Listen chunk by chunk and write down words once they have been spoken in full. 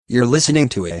You're listening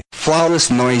to a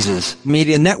Flawless Noises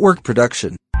Media Network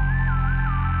production.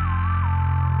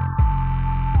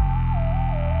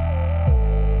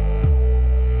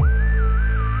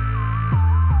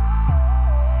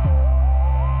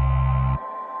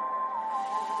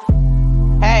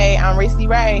 Hey, I'm Reese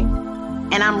Ray.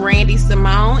 And I'm Randy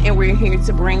Simone, and we're here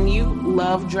to bring you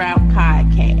Love Drought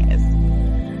Podcast.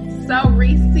 So,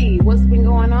 Reese, what's been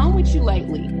going on with you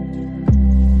lately?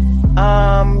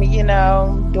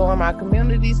 Doing my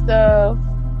community stuff,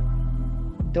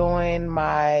 doing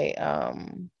my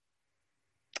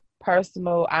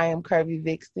personal I Am Curvy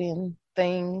Vixen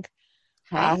thing.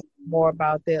 Hey. I'll hear more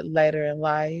about that later in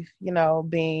life.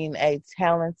 Being a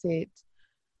talented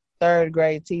third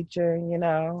grade teacher,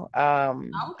 I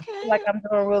feel like I'm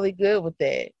doing really good with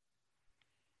that.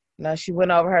 She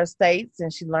went over her states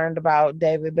and she learned about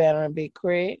David Banner and Big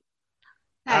Crit.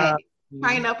 Hey,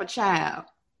 train up a child.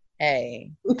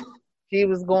 Hey, she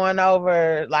was going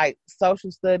over like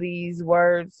social studies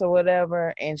words or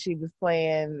whatever, and she was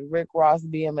playing Rick Ross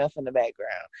BMF in the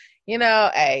background.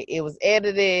 It was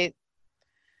edited.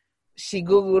 She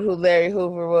Googled who Larry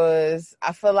Hoover was.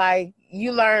 I feel like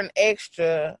you learn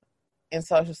extra in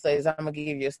social studies. I'm gonna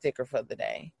give you a sticker for the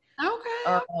day.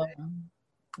 Okay.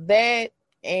 That,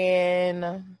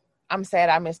 and I'm sad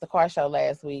I missed the car show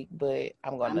last week, but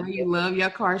I'm gonna. I know you love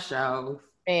your car shows.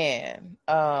 And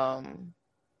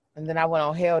then I went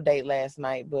on Hell Date last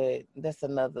night, but that's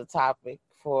another topic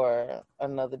for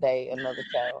another day, another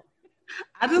show.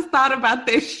 I just thought about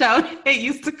this show that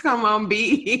used to come on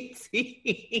BET.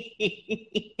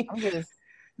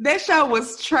 That show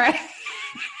was trash.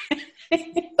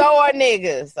 So are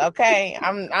niggas, okay?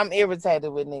 I'm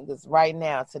irritated with niggas right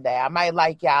now today. I might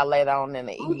like y'all later on in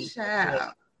the evening.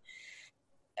 Child.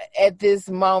 At this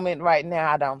moment right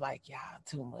now, I don't like y'all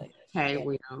too much. Hey,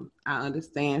 well, I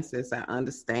understand, sis. I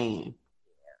understand.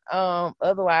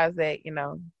 Otherwise that,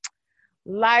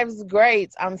 life's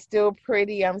great. I'm still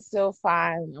pretty. I'm still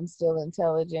fine. I'm still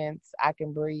intelligent. I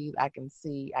can breathe. I can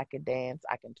see. I can dance.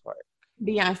 I can twerk.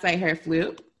 Beyonce hair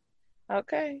flip.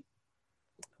 Okay.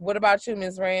 What about you,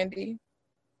 Miss Randy?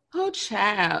 Oh,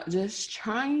 child. Just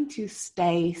trying to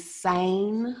stay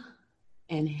sane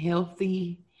and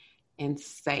healthy and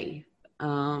safe.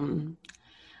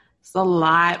 It's a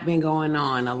lot been going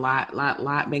on. A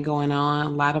lot been going on. A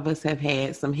lot of us have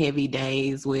had some heavy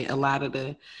days with a lot of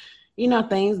the,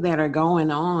 things that are going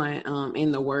on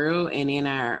in the world and in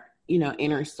our,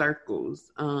 inner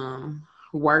circles.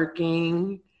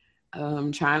 Working,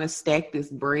 trying to stack this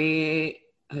bread.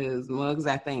 Because mugs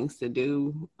got things to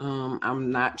do.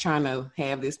 I'm not trying to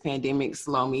have this pandemic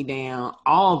slow me down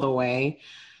all the way.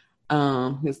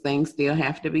 Because things still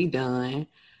have to be done.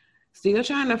 Still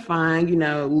trying to find,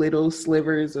 little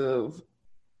slivers of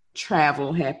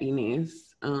travel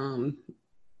happiness.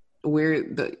 Where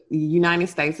the United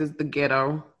States is the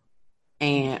ghetto,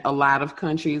 and a lot of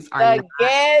countries are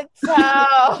ghetto.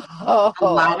 A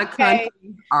lot of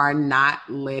countries are not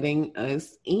letting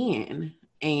us in,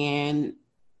 and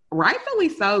rightfully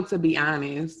so, to be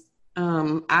honest.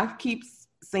 I keep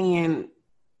seeing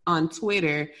on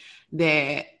Twitter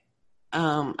that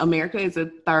America is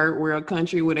a third world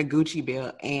country with a Gucci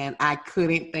belt, and I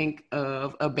couldn't think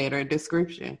of a better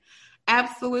description.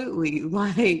 Absolutely.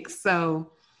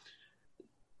 So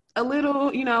a little,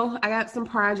 I got some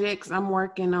projects I'm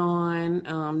working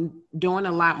on, doing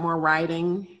a lot more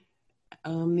writing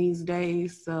these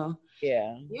days. So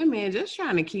yeah, man, just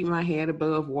trying to keep my head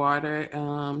above water,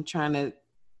 trying to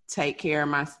take care of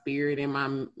my spirit and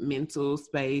my mental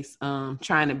space,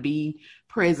 trying to be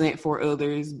present for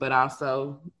others, but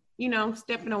also,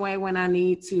 stepping away when I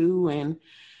need to and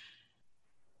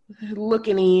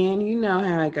looking in,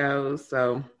 how it goes.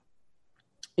 So,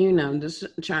 just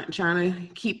trying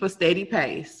to keep a steady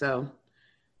pace. So,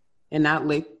 and not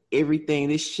let everything,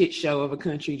 this shit show of a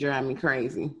country drive me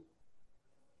crazy.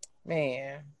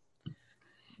 Man.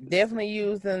 Definitely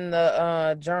using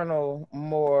the journal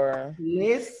more.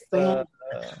 Listen.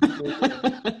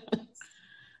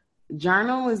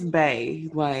 Journal is bae.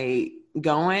 Like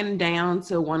going down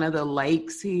to one of the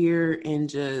lakes here and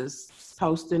just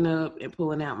posting up and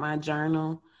pulling out my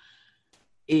journal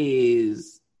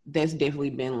that's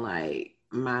definitely been like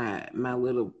my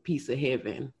little piece of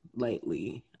heaven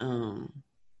lately.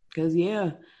 Cause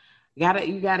you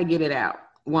gotta get it out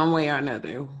one way or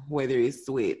another, whether it's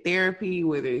with therapy,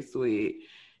 whether it's with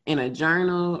in a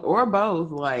journal or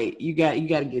both. Like you got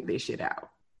to get this shit out,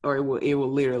 or it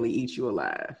will literally eat you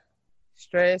alive.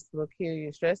 Stress will kill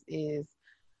you. Stress is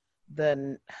I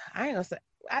ain't gonna say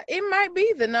it might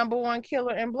be the number one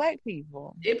killer in Black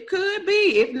people. It could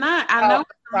be. If not, I know.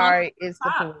 Sorry, it's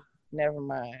the police. Never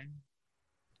mind.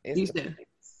 It's You the said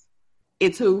police.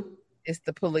 it's who? It's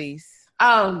the police.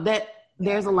 Oh,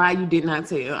 there's a lie you did not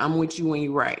tell. I'm with you when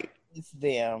you're right. It's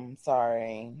them.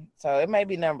 Sorry. So it may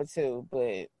be number 2,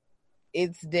 but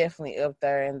it's definitely up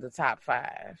there in the top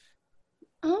 5.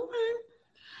 Okay.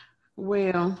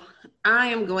 Well, I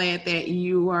am glad that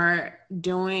you are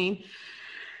doing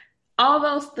all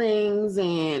those things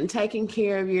and taking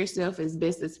care of yourself as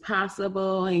best as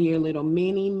possible and your little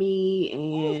mini me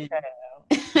and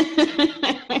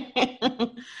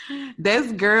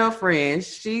that's girlfriend.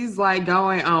 She's like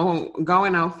going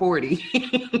on 40.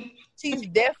 She's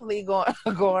definitely going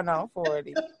on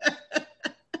 40.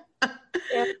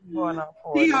 Definitely going on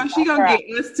 40. She gonna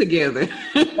get us together.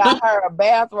 Got her a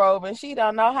bathrobe and she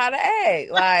don't know how to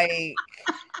act. Like,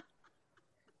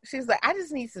 she's like, I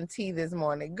just need some tea this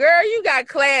morning. Girl, you got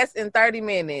class in 30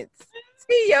 minutes.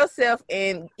 Tea yourself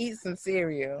and eat some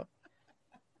cereal.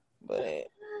 But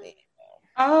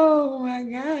oh my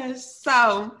gosh.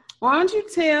 So why don't you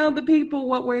tell the people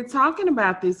what we're talking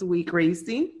about this week, Reese?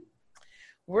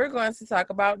 we're going to talk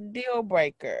about deal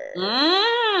breakers.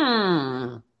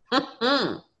 Come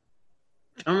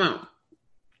on.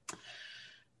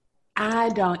 I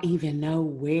don't even know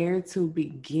where to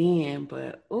begin,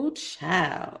 but oh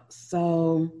child.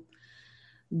 So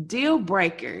deal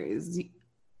breakers.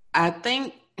 I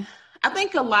think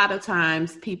a lot of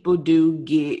times people do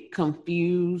get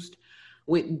confused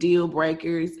with deal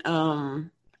breakers.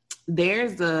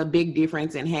 There's a big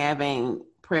difference in having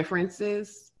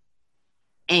preferences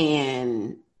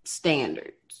and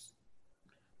standards.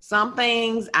 Some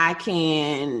things I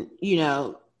can,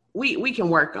 we can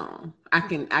work on.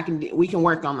 We can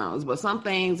work on those, but some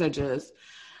things are just,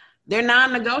 they're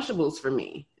non-negotiables for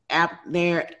me.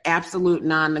 They're absolute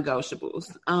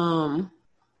non-negotiables.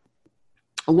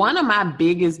 One of my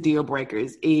biggest deal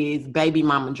breakers is baby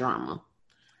mama drama.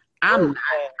 I'm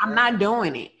not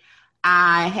doing it.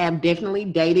 I have definitely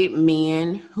dated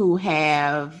men who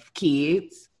have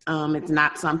kids. It's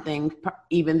not something,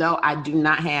 even though I do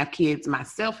not have kids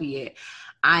myself yet,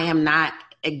 I am not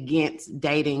against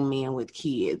dating men with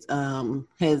kids.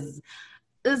 Because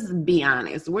let's be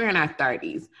honest, we're in our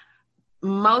 30s.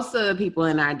 Most of the people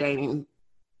in our dating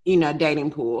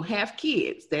pool have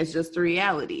kids. That's just the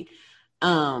reality.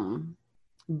 But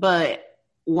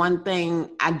one thing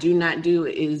I do not do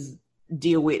is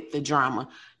deal with the drama.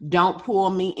 Don't pull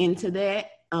me into that,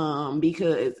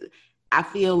 because I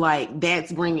feel like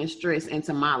that's bringing stress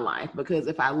into my life. Because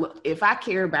if I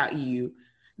care about you,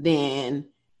 then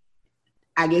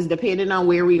I guess depending on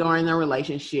where we are in the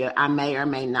relationship, I may or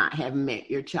may not have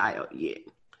met your child yet.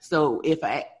 So if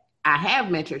I have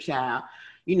met your child,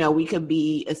 we could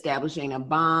be establishing a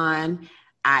bond.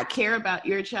 I care about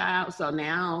your child. So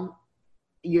now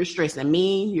you're stressing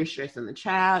me, you're stressing the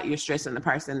child, you're stressing the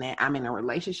person that I'm in a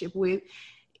relationship with.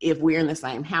 If we're in the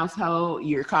same household,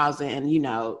 you're causing,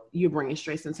 you're bringing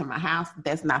stress into my house.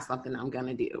 That's not something I'm going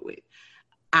to deal with.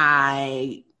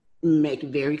 I make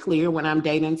it very clear when I'm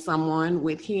dating someone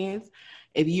with kids,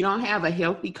 if you don't have a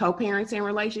healthy co-parenting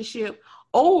relationship,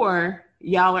 or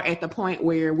y'all are at the point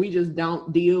where we just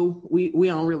don't deal, we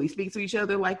don't really speak to each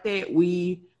other like that.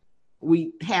 We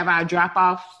have our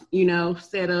drop-offs,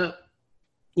 set up,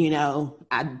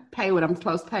 I pay what I'm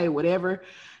supposed to pay, whatever,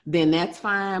 then that's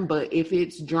fine. But if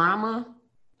it's drama,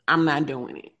 I'm not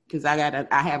doing it, because I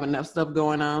have enough stuff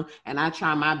going on, and I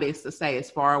try my best to stay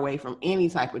as far away from any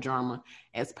type of drama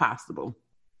as possible.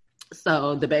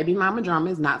 So the baby mama drama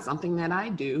is not something that I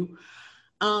do.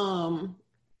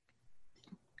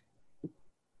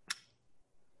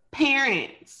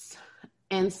 Parents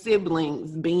and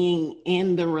siblings being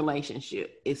in the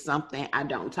relationship is something I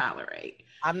don't tolerate.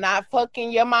 I'm not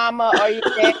fucking your mama or your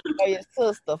dad or your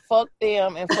sister. Fuck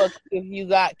them, and fuck if you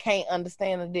can't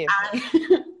understand the difference.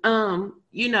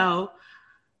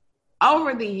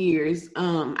 Over the years,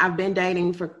 I've been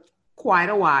dating for quite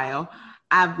a while.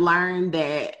 I've learned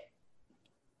that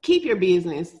keep your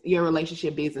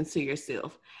relationship business to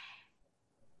yourself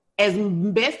as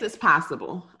best as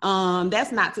possible.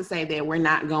 That's not to say that we're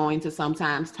not going to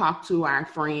sometimes talk to our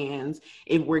friends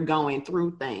if we're going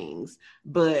through things,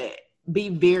 but be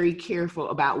very careful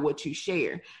about what you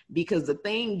share, because the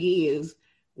thing is,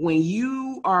 when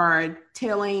you are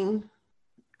telling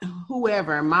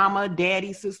whoever, mama,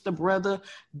 daddy, sister, brother,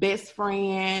 best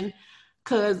friend,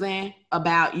 cousin,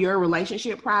 about your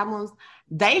relationship problems,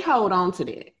 they hold on to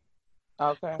that.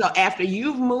 Okay. So after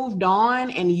you've moved on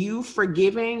and you've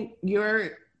forgiven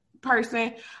your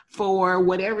person for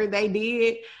whatever they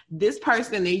did, this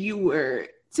person that you were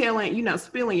telling,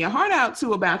 spilling your heart out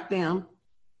to about them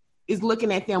is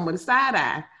looking at them with a side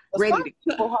eye, ready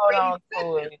to hold on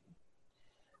to it.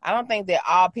 I don't think that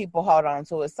all people hold on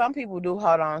to it. Some people do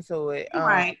hold on to it.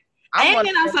 Right. And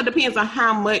it also depends on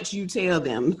how much you tell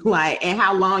them, like, and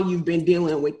how long you've been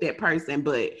dealing with that person.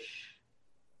 But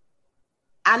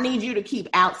I need you to keep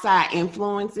outside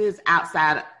influences out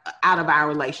of our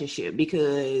relationship,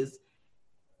 because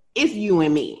it's you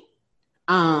and me.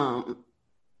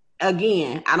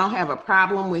 Again, I don't have a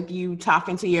problem with you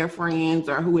talking to your friends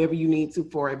or whoever you need to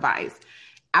for advice.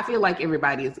 I feel like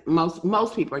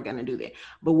most people are going to do that.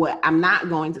 But what I'm not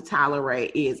going to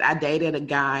tolerate is I dated a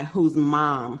guy whose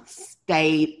mom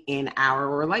stayed in our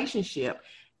relationship.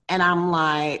 And I'm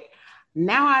like,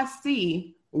 now I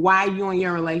see why you and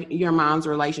your mom's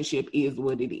relationship is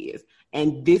what it is.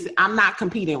 And I'm not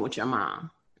competing with your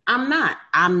mom. I'm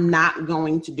not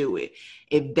going to do it.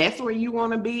 If that's where you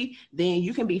want to be, then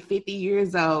you can be 50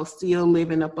 years old, still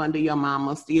living up under your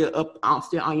mama, still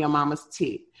on your mama's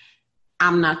tip.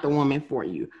 I'm not the woman for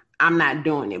you. I'm not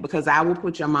doing it, because I will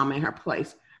put your mama in her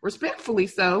place. Respectfully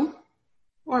so,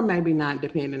 or maybe not,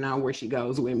 depending on where she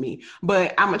goes with me.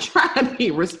 But I'm going to try to be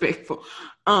respectful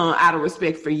out of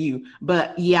respect for you.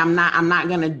 But yeah, I'm not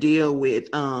going to deal with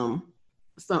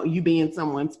you being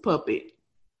someone's puppet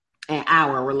in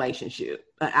our relationship,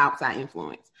 outside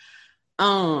influence.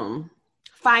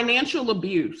 Financial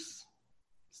abuse.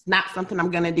 It's not something I'm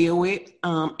going to deal with.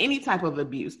 Any type of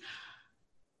abuse.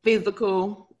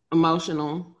 Physical,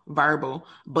 emotional, verbal,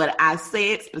 but I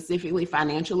said specifically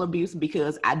financial abuse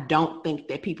because I don't think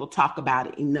that people talk about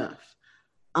it enough.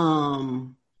 I've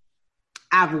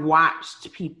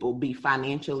watched people be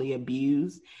financially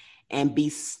abused and be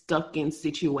stuck in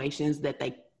situations that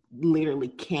they literally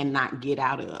cannot get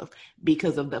out of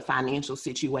because of the financial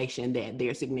situation that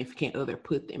their significant other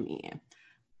put them in.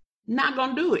 Not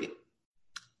gonna do it.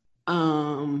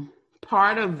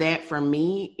 Part of that for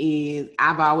me is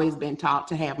I've always been taught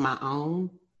to have my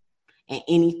own, and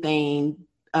anything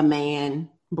a man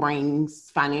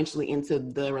brings financially into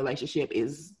the relationship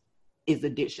is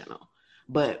additional.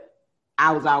 But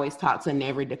I was always taught to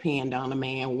never depend on a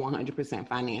man 100%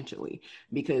 financially,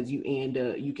 because you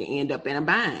can end up in a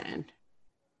bind.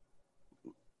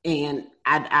 And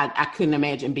I couldn't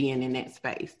imagine being in that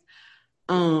space.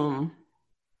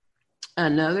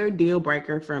 Another deal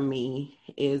breaker for me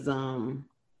is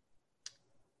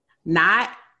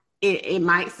it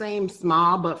might seem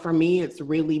small, but for me it's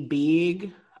really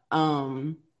big. Not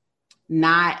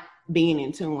being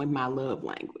in tune with my love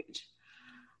language.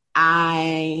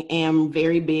 I am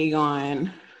very big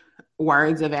on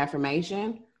words of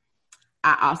affirmation.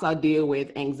 I also deal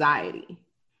with anxiety.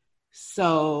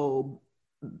 So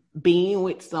being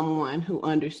with someone who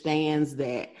understands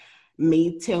that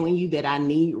me telling you that I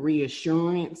need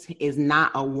reassurance is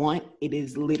not a want, it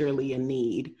is literally a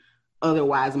need.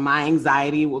 Otherwise, my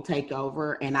anxiety will take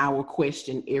over and I will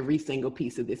question every single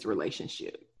piece of this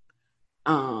relationship.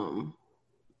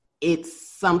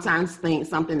 It's sometimes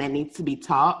something that needs to be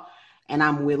taught, and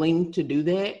I'm willing to do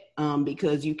that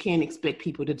because you can't expect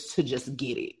people to just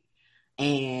get it.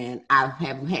 And I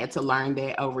have had to learn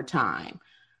that over time.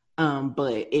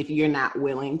 But if you're not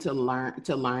willing to learn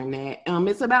that,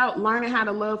 it's about learning how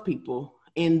to love people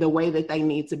in the way that they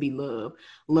need to be loved.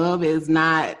 Love is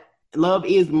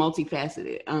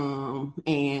multifaceted.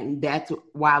 And that's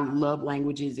why love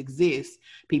languages exist.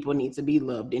 People need to be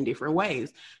loved in different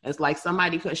ways. It's like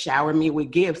somebody could shower me with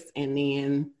gifts, and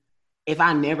then if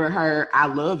I never heard I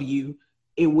love you,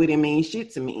 it wouldn't mean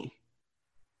shit to me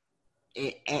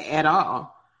at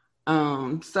all.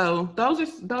 So those are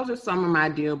some of my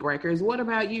deal breakers. What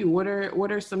about you? What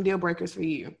are some deal breakers for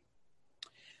you?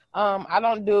 I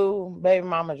don't do baby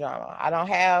mama drama. I don't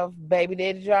have baby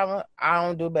daddy drama. I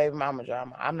don't do baby mama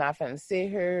drama. I'm not finna sit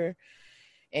here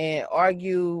and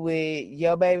argue with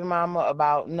your baby mama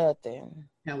about nothing.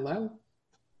 Hello.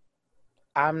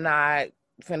 I'm not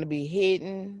finna be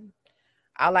hidden.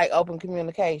 I like open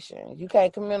communication. You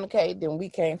can't communicate, then we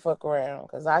can't fuck around.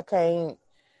 Cause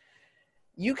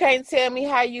you can't tell me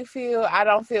how you feel. I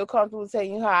don't feel comfortable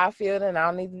telling you how I feel, then I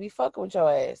don't need to be fucking with your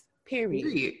ass.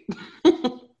 Period.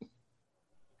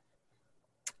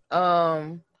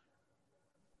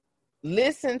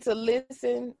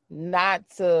 Listen, not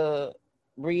to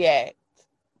react.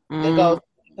 That goes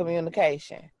to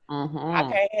communication.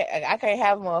 I can't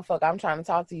have a motherfucker. I'm trying to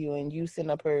talk to you and you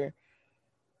sitting up here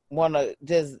want to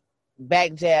just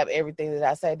back jab everything that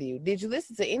I say to you. Did you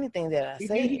listen to anything that I said?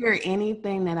 Did you hear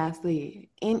anything that I said?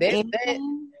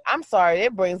 I'm sorry,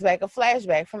 it brings back a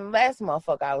flashback from the last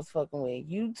motherfucker I was fucking with.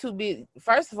 You too big.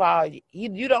 First of all,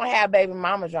 you don't have baby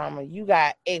mama drama. You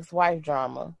got ex-wife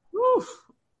drama. Oof.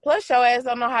 Plus your ass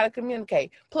don't know how to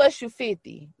communicate. Plus you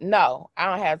 50. No, I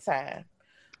don't have time.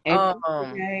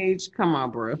 Age, come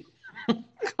on, bro.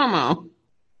 Come on.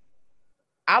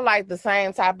 I like the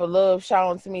same type of love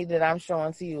shown to me that I'm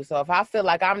showing to you. So if I feel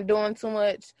like I'm doing too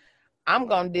much, I'm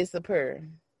gonna disappear.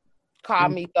 Call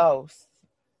me ghost,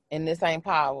 and this ain't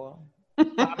power.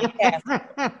 Call me Casper.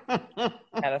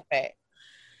 Matter of fact.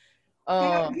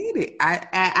 I get it.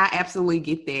 I absolutely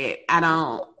get that. I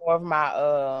don't. More of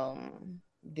my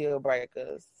deal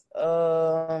breakers.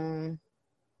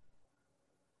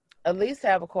 At least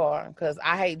have a car because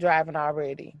I hate driving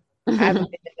already. I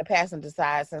haven't been in the passenger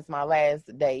side since my last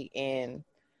date, and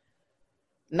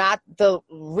not the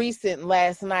recent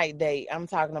last night date. I'm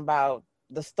talking about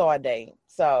the start date.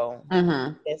 So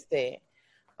that's that.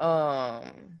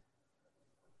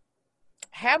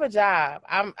 Have a job.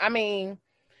 I mean,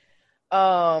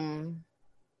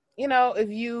 you know, if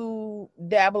you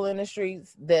dabble in the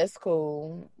streets, that's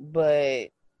cool.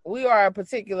 But we are a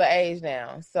particular age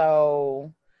now,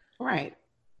 so right.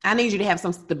 I need you to have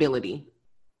some stability.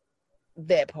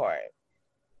 That part.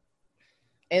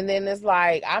 And then it's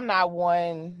like, I'm not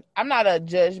a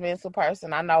judgmental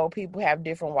person. I know people have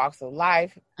different walks of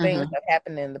life. Things have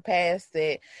happened in the past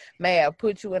that may have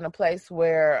put you in a place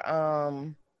where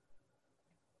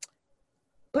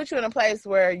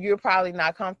you're probably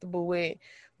not comfortable with,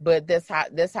 but that's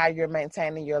how you're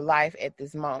maintaining your life at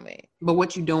this moment. But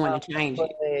what you doing to change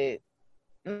it?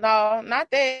 No,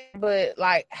 not that, but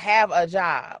like have a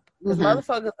job. Because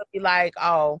motherfuckers will be like,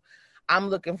 oh, I'm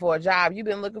looking for a job. You've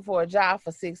been looking for a job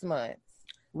for 6 months.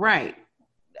 Right.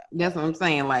 That's what I'm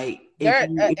saying. Like, if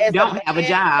you don't have a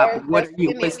job, what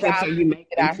steps are you making?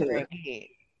 As a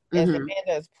man,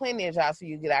 there's plenty of jobs for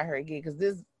you to get out here and get. Because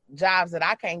there's jobs that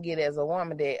I can't get as a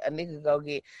woman that a nigga go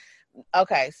get.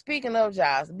 Okay, speaking of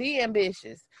jobs, be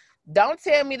ambitious. Don't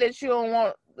tell me that you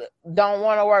don't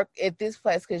want to work at this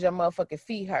place because your motherfucking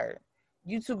feet hurt.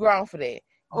 You too grown for that.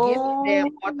 Get some damn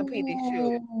orthopedic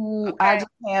shoes. Okay? I just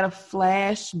had a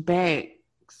flashback.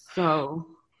 So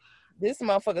this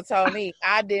motherfucker told me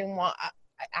I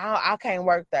can't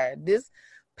work there. This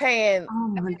paying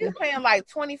like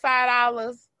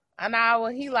 $25 an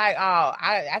hour. He like, oh,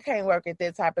 I can't work at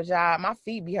that type of job. My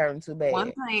feet be hurting too bad.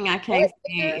 One thing I can't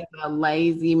stand is a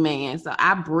lazy man. So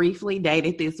I briefly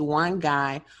dated this one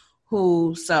guy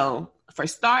who, so for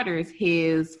starters,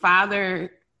 his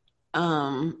father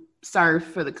served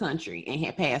for the country and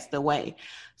had passed away.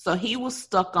 So he was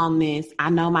stuck on this. I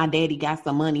know my daddy got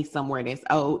some money somewhere that's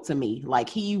owed to me. Like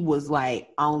he was like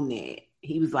on that.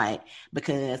 He was like,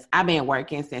 because I've been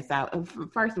working since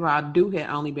first of all, dude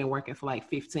had only been working for like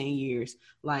 15 years.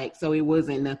 Like, so it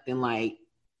wasn't nothing like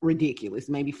ridiculous,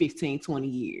 maybe 15, 20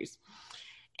 years.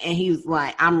 And he was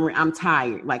like, I'm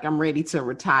tired. Like, I'm ready to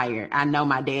retire. I know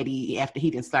my daddy, after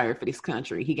he didn't serve for this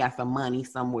country, he got some money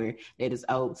somewhere that is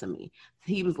owed to me.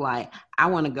 He was like, I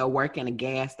want to go work in a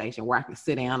gas station where I can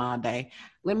sit down all day.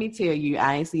 Let me tell you,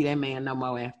 I ain't see that man no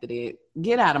more after that.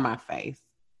 Get out of my face.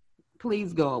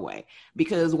 Please go away.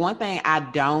 Because one thing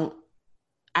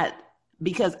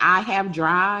because I have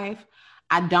drive,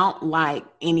 I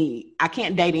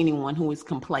can't date anyone who is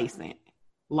complacent.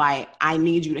 Like, I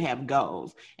need you to have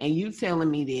goals. And you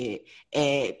telling me that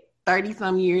at 30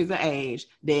 some years of age,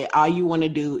 that all you want to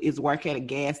do is work at a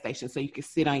gas station so you can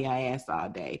sit on your ass all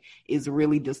day is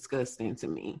really disgusting to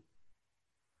me.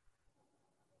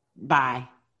 Bye.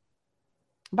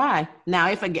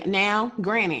 Now,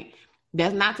 granted,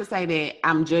 that's not to say that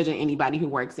I'm judging anybody who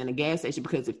works in a gas station,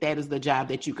 because if that is the job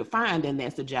that you could find, then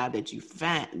that's the job that you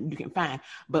can find.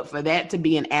 But for that to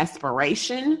be an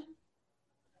aspiration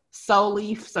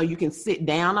solely so you can sit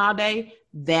down all day,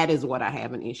 that is what I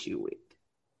have an issue with.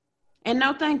 And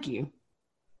no, thank you.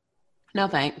 No,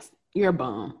 thanks. You're a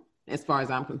bum, as far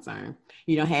as I'm concerned.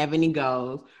 You don't have any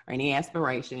goals or any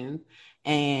aspirations.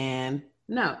 And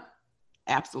no,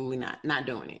 absolutely not. Not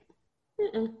doing it.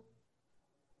 Mm-mm.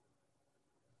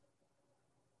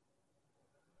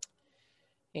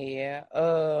 Yeah.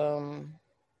 I'm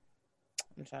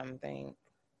trying to think.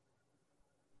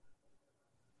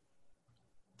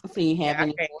 So you have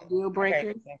any deal breakers? I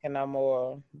can't think of no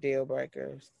more deal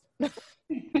breakers.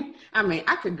 I mean,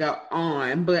 I could go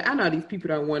on, but I know these people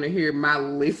don't want to hear my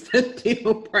list of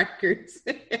deal breakers.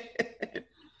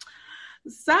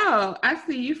 So I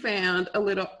see you found a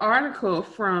little article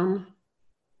from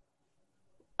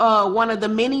one of the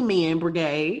Many Men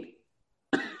Brigade,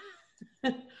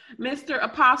 Mr.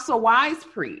 Apostle Wise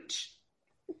Preach.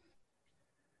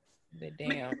 The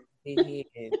damn big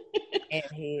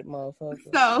head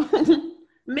motherfucker. So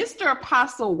Mr.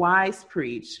 Apostle Wise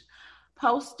Preach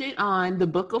posted on the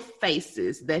Book of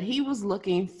Faces that he was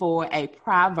looking for a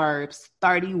Proverbs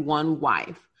 31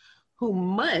 wife who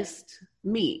must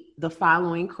meet the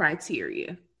following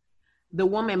criteria: The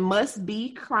woman must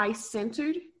be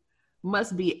Christ-centered,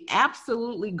 must be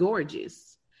absolutely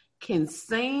gorgeous, can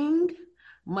sing,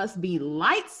 must be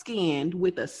light-skinned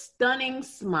with a stunning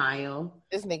smile.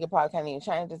 This nigga probably can't even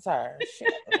change the tire.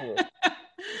 Shit.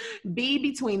 Be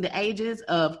between the ages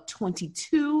of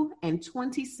 22 and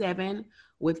 27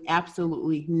 with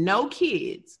absolutely no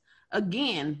kids.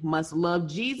 Again, must love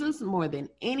Jesus more than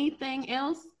anything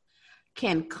else.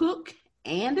 Can cook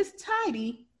and is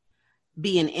tidy.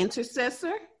 Be an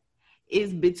intercessor.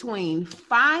 Is between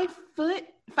 5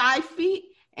 feet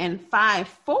and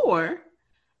 5'4".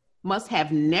 Must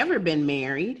have never been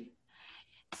married.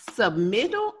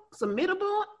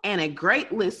 Submittable and a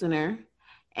great listener,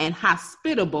 and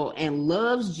hospitable and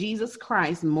loves Jesus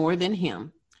Christ more than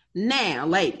him. Now,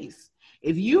 ladies,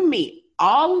 if you meet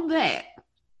all of that,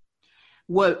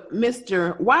 what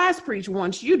Mr. Wise Preach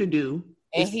wants you to do,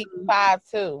 and he's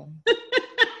 5'2".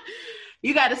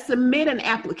 You got to submit an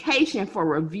application for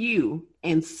review,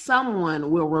 and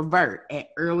someone will revert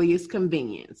at earliest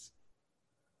convenience.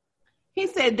 He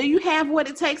said, do you have what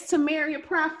it takes to marry a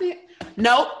prophet?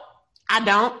 Nope, I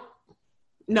don't.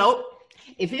 Nope.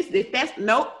 If that's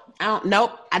nope,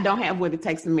 I don't have what it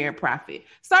takes to marry a prophet.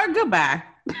 Sir, goodbye.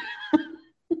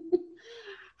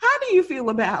 How do you feel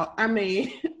about, I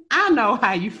know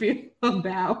how you feel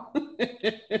about.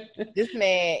 This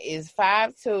man is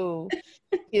 5'2".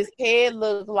 His head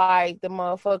look like the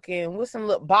motherfucking, with some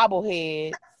little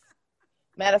bobbleheads.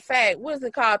 Matter of fact, what is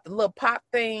it called? The little pop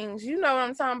things. You know what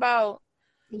I'm talking about?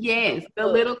 Yes, the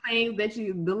little things that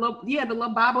the little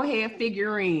bobblehead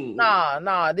figurine.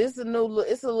 No, this is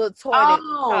it's a little toy that's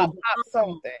called Pop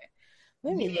something.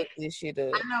 Let me look this shit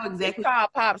up. I know exactly. It's called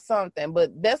Pop something,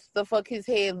 but that's the fuck his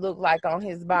head look like on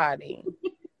his body.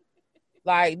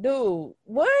 Like, dude,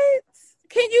 what?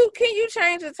 Can you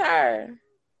change a tire?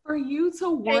 For you to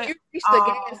want, can you reach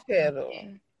the gas pedal?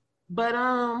 But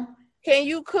can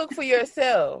you cook for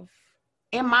yourself?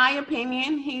 In my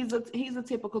opinion, he's a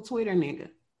typical Twitter nigga.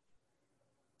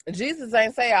 Jesus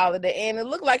ain't say all of that, and it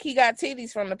looked like he got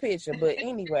titties from the picture. But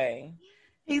anyway,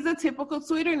 he's a typical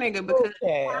Twitter nigga because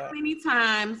how many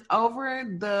times over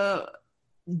the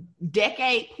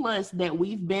decade plus that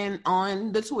we've been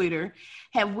on the Twitter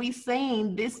have we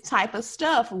seen this type of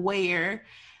stuff where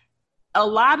a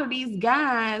lot of these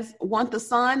guys want the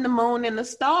sun, the moon, and the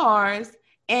stars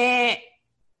and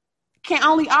can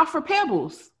only offer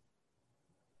pebbles.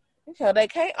 So they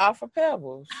can't offer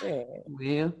pebbles. Shit.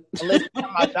 Well, unless it's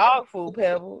my dog food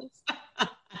pebbles.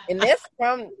 And that's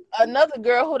from another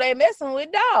girl who they messing with,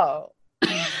 dog.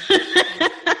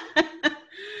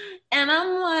 And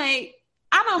I'm like,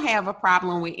 I don't have a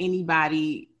problem with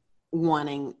anybody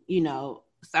wanting,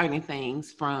 certain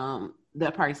things from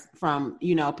the person, from,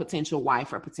 potential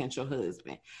wife or potential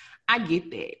husband. I get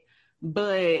that.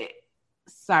 But,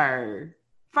 sir,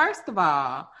 first of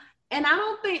all, and I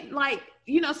don't think,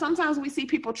 sometimes we see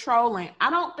people trolling. I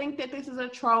don't think that this is a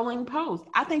trolling post.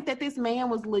 I think that this man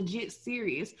was legit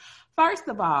serious. First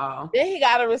of all. Then he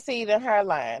got a receipt in her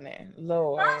line.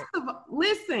 Lord. First of all,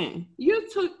 listen.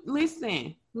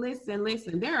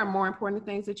 Listen. There are more important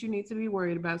things that you need to be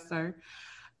worried about, sir.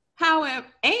 However,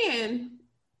 and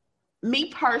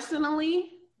me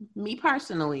personally,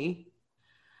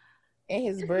 and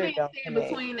his bird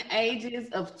between the ages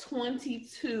of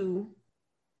 22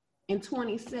 and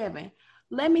 27.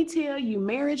 Let me tell you,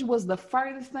 marriage was the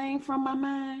furthest thing from my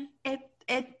mind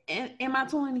in my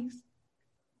 20s.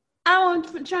 I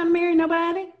wasn't trying to marry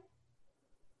nobody.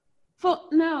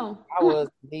 No. I was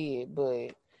dead,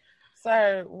 but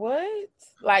sir, what?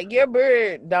 Like, your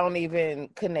bird don't even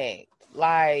connect.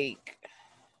 Like,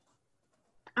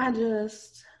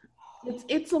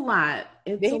 it's a lot.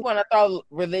 He want to throw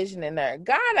religion in there.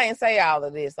 God ain't say all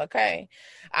of this, okay?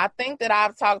 I think that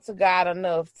I've talked to God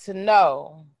enough to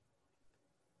know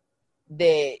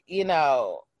that,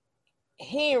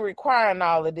 he ain't requiring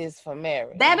all of this for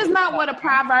marriage. That is not what a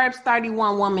Proverbs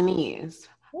 31 woman is,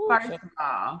 first of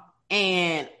all.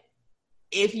 And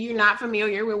if you're not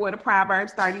familiar with what a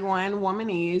Proverbs 31 woman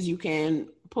is, you can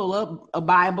pull up a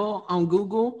Bible on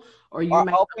Google or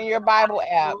open your Bible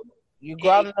app. You're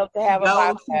grown enough to have a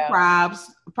Bible app.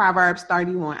 Proverbs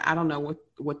 31. I don't know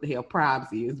what the hell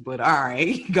Probs is, but all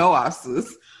right, go off,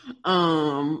 sis.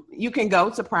 You can go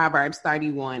to Proverbs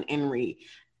 31 and read.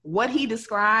 What he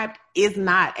described is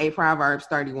not a Proverbs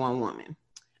 31 woman.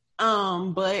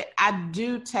 But I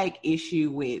do take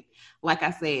issue with, like I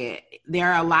said,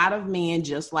 there are a lot of men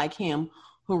just like him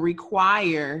who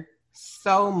require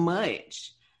so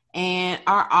much and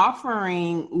are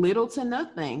offering little to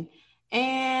nothing.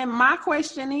 And my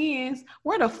question is,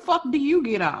 where the fuck do you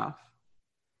get off?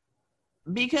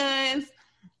 Because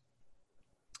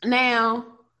Now,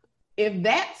 if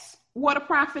that's what a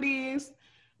prophet is,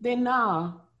 then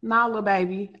nah, little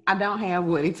baby, I don't have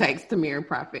what it takes to marry a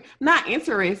prophet. I'm not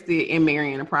interested in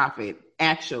marrying a prophet,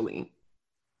 actually.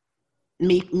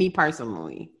 Me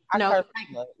personally. No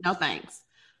thanks.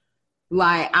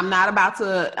 Like, I'm not about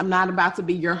to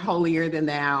be your holier than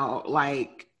thou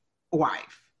like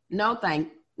wife. No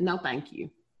thank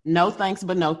you. No thanks,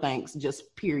 but no thanks.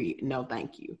 Just period. No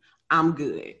thank you. I'm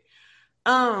good.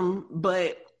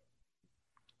 But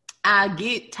I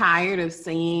get tired of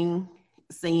seeing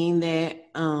that,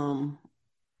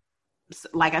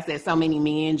 like I said, so many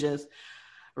men just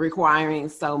requiring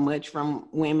so much from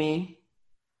women,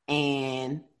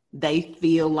 and they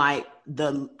feel like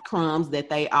the crumbs that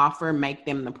they offer make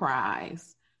them the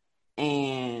prize.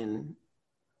 And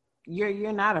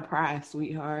you're not a prize,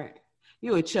 sweetheart.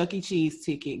 You're a Chuck E. Cheese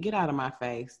ticket. Get out of my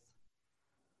face.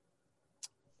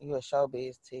 You're a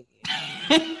showbiz ticket.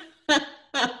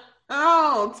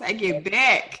 Oh, take it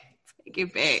back. Take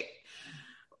it back.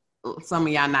 Some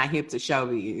of y'all not hip to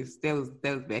showbiz. That was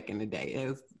back in the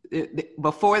day.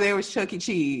 Before there was Chuck E.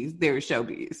 Cheese, there was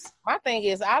showbiz. My thing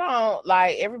is, I don't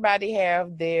like, everybody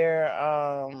have their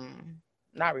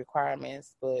not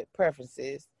requirements but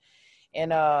preferences,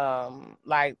 and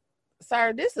like,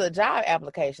 sir, this is a job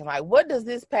application. Like, what does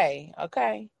this pay?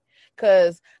 Okay,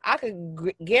 because I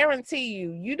could guarantee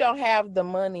you don't have the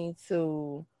money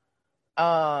to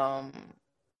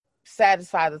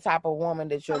satisfy the type of woman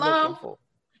that you're looking for.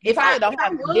 If I don't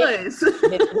have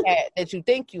that you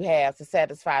think you have to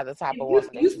satisfy the type of woman.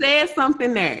 You said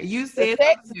something there. You said the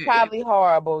sex is probably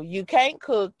horrible. You can't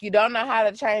cook. You don't know how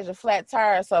to change a flat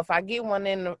tire. So if I get one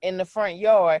in the front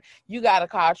yard, you got to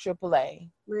call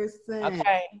AAA. Listen.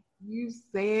 Okay. You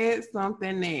said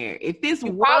something there. If this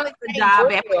was a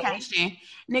job application,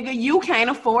 nigga, you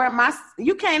can't afford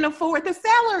the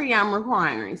salary I'm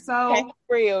requiring. So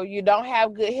real, you don't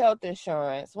have good health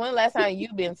insurance. When the last time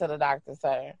you been to the doctor,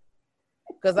 sir?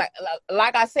 Because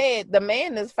like I said, the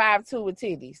man is 5'2" with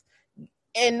titties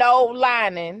and no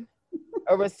lining,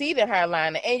 a receding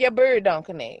hairline, and your beard don't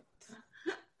connect.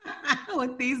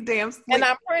 With these damn and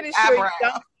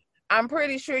I'm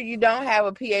pretty sure you don't have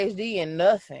a PhD in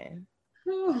nothing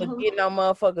to get no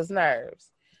motherfuckers'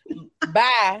 nerves.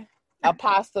 Bye,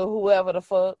 apostle, whoever the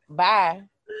fuck. Bye.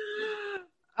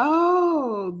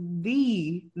 Oh,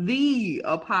 the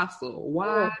apostle.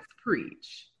 Wise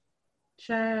preach.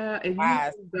 Child, if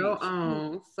wise you go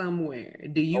on somewhere,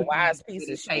 do you a wise piece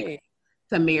of shit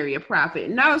to marry a prophet?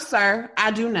 No, sir,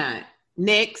 I do not.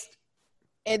 Next.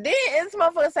 And then this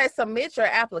motherfucker say submit your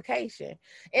application.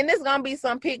 And there's gonna be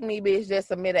some pick-me bitch that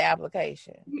submit an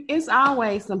application. It's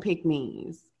always some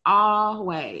pick-me's.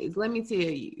 Always. Let me tell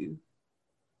you.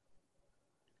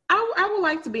 I would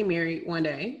like to be married one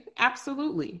day.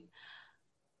 Absolutely.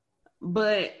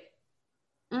 But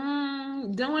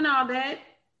doing all that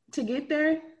to get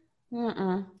there,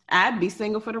 I'd be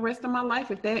single for the rest of my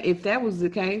life if that was the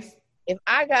case. If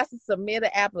I got to submit an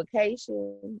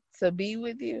application to be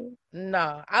with you,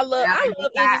 no. I love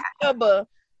Idris Elba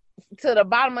to the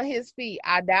bottom of his feet.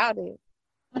 I doubt it.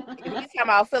 If you talking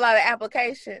about fill out an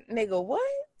application, nigga, what?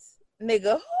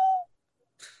 Nigga,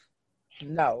 who?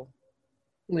 No.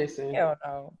 Listen. Hell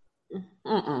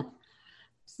no.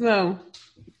 So,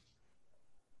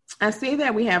 I see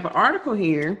that we have an article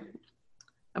here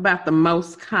about the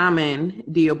most common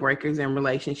deal breakers in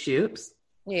relationships.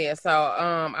 Yeah, so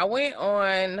I went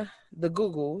on the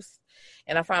Googles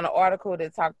and I found an article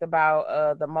that talked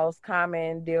about the most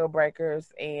common deal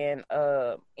breakers in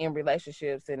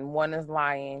relationships, and one is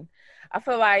lying. I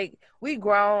feel like we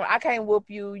grown. I can't whoop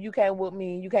you. You can't whoop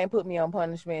me. You can't put me on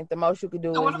punishment. The most you could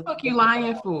do is what the fuck you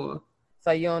lying for?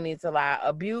 So you don't need to lie.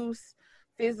 Abuse,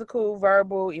 physical,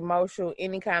 verbal, emotional,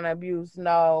 any kind of abuse,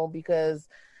 no, because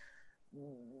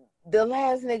the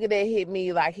last nigga that hit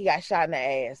me, like, he got shot in the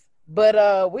ass.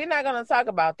 But we're not gonna talk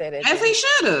about that. As he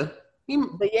should have.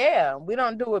 But yeah, we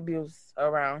don't do abuse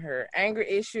around here. Anger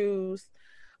issues.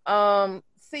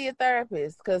 See a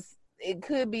therapist, because it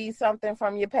could be something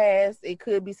from your past. It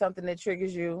could be something that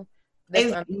triggers you.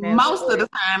 Most of the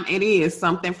time, it is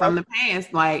something from the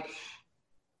past. Like,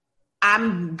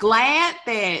 I'm glad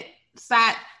that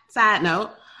side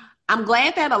note. I'm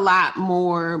glad that a lot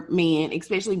more men,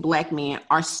 especially Black men,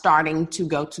 are starting to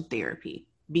go to therapy.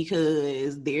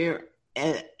 Because there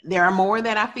are more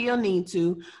that I feel need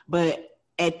to, but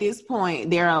at this point,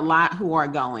 there are a lot who are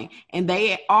going, and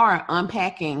they are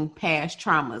unpacking past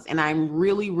traumas, and I'm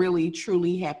really, really,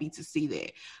 truly happy to see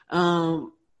that.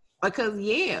 Because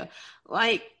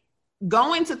like,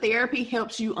 going to therapy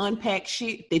helps you unpack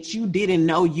shit that you didn't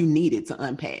know you needed to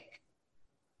unpack.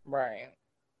 Right.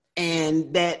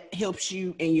 And that helps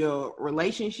you in your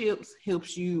relationships,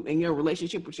 helps you in your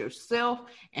relationship with yourself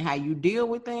and how you deal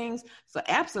with things. So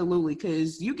absolutely,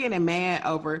 because you getting mad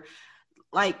over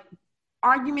like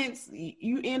arguments,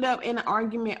 you end up in an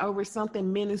argument over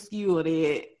something minuscule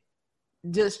that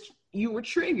just you were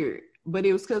triggered, but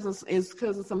it's because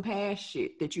of some past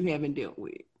shit that you haven't dealt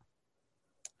with.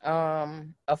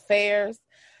 Affairs,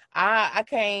 I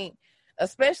can't,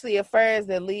 especially affairs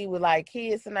that lead with like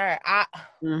kids and her.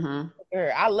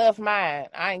 I left mine.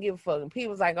 I ain't give a fuck. And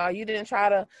people's like, oh, you didn't try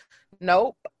to.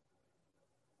 Nope.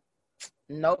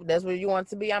 That's where you want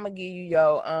to be. I'm gonna give you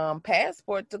your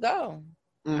passport to go.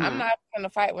 I'm not gonna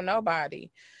fight with nobody.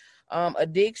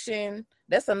 Addiction,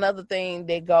 that's another thing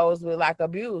that goes with like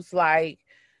abuse. Like,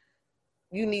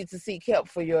 you need to seek help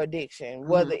for your addiction,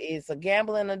 whether it's a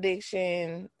gambling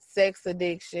addiction, sex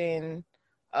addiction,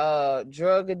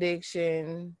 drug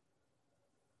addiction,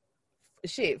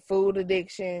 food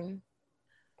addiction,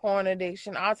 porn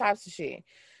addiction, all types of shit.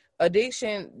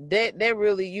 Addiction, that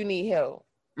really, you need help.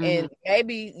 And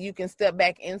maybe you can step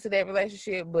back into that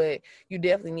relationship, but you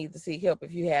definitely need to seek help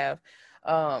if you have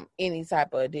any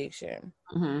type of addiction.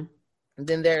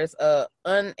 Then there's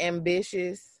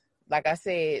unambitious. Like I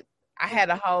said, I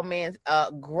had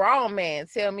a grown man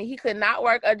tell me he could not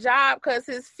work a job because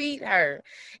his feet hurt.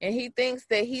 And he thinks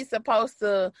that he's supposed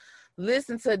to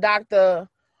listen to Dr.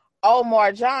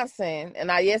 Omar Johnson.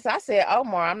 And I said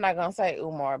Omar. I'm not going to say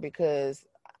Umar because,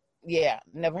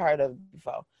 never heard of it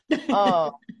before.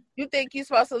 You think you're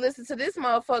supposed to listen to this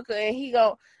motherfucker and he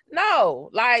no.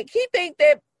 Like, he think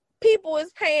that people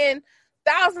is paying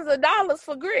thousands of dollars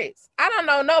for grits. I don't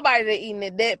know nobody that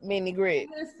eating that many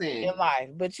grits in life,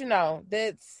 but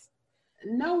that's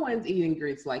no one's eating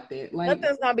grits like that. Like,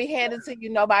 nothing's gonna be handed to you.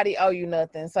 Nobody owe you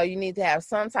nothing. So you need to have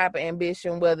some type of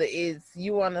ambition, whether it's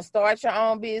you want to start your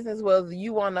own business, whether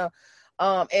you want to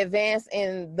advance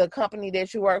in the company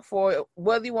that you work for,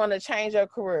 whether you want to change your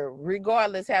career.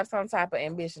 Regardless, have some type of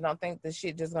ambition. Don't think the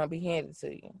shit just gonna be handed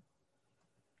to you.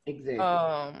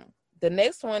 Exactly. The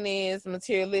next one is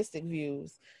materialistic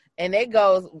views. And it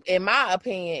goes, in my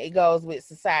opinion, it goes with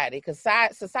society. Because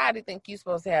society think you're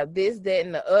supposed to have this, that,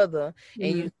 and the other,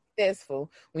 and you're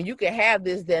successful. When you can have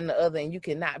this, that, and the other, and you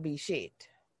cannot be shit.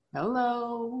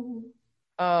 Hello.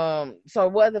 So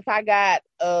what if I got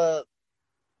a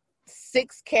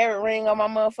 6-carat ring on my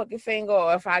motherfucking finger,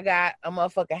 or if I got a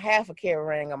motherfucking half a carat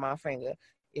ring on my finger?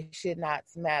 It should not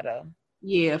matter.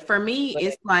 Yeah, for me,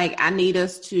 it's like I need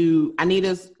us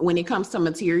when it comes to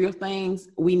material things,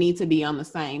 we need to be on the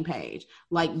same page.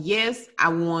 Like, yes, I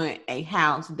want a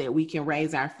house that we can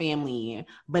raise our family in,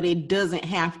 but it doesn't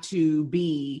have to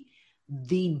be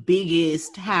the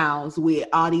biggest house with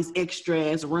all these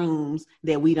extras rooms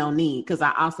that we don't need. Because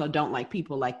I also don't like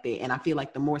people like that. And I feel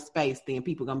like the more space, then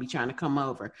people going to be trying to come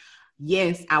over.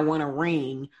 Yes, I want a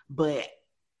ring, but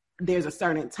there's a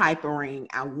certain type of ring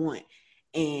I want.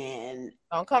 And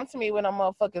don't come to me with a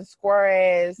motherfucking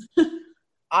square ass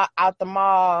out the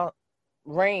mall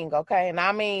ring, okay? And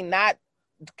I mean not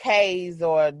K's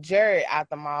or Jared out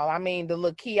the mall. I mean the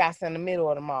little kiosk in the middle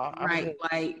of the mall. Right,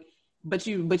 like,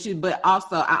 but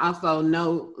also I also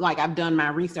know, like, I've done my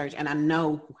research and I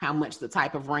know how much the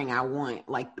type of ring I want,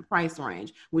 like the price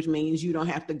range, which means you don't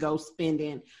have to go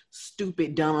spending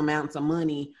stupid dumb amounts of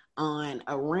money on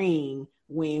a ring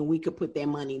when we could put that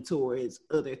money towards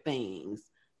other things.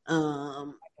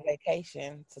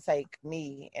 Vacation to take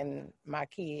me and my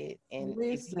kid and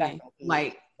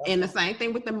like, and the same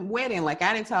thing with the wedding. Like,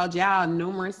 I done told y'all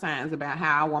numerous times about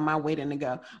how I want my wedding to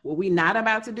go. What we not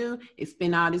about to do is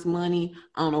spend all this money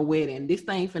on a wedding. This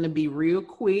thing finna be real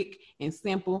quick and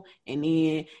simple. And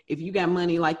then if you got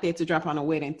money like that to drop on a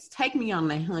wedding, take me on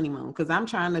that honeymoon, because I'm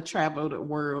trying to travel the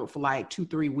world for like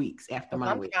 2-3 weeks after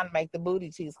my wedding. I'm trying to make the booty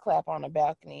cheeks clap on the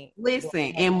balcony. Listen,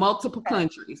 in multiple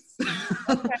countries.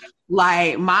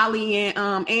 Like Molly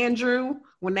and Andrew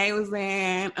when they was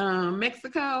in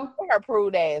Mexico. Her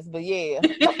prude ass, but yeah.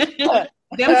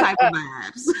 Them type of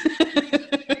vibes.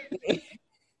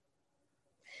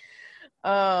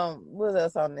 What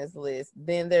else on this list?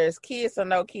 Then there's kids or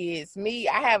no kids. Me,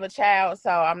 I have a child, so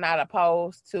I'm not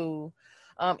opposed to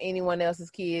anyone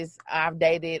else's kids. I've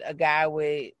dated a guy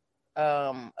with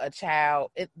a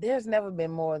child. There's never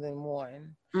been more than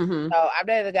one. So I've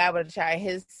dated a guy with a child.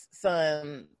 His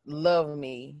son loved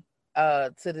me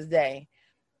to this day.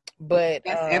 But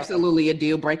that's absolutely a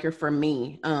deal breaker for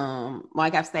me.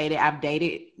 Like I've stated, I've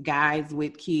dated guys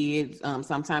with kids.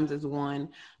 Sometimes it's one.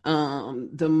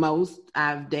 The most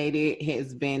I've dated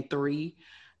has been 3.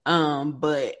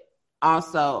 But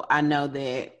also I know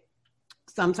that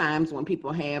sometimes when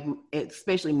people have,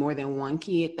 especially more than one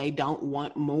kid, they don't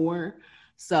want more.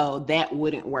 So that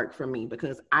wouldn't work for me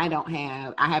because I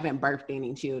haven't birthed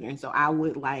any children. So I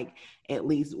would like at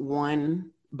least one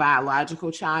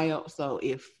biological child. So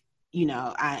if,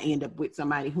 I end up with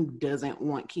somebody who doesn't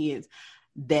want kids,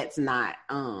 that's not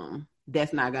going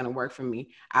to work for me.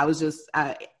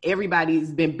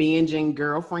 Everybody's been binging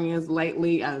Girlfriends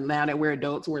lately. Now that we're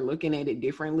adults, we're looking at it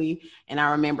differently. And I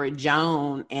remember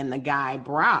Joan and the guy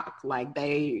Brock, like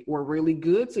they were really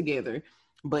good together.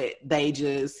 But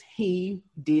he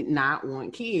did not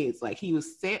want kids. Like he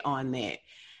was set on that.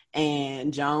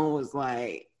 And Joan was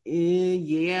like,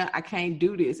 yeah, I can't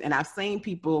do this. And I've seen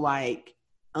people like,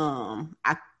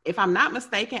 if I'm not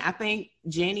mistaken, I think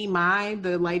Jenny Mai,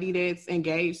 the lady that's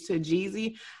engaged to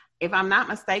Jeezy, if I'm not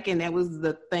mistaken, that was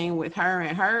the thing with her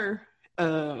and her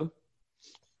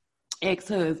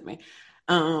ex-husband.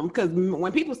 Because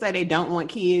when people say they don't want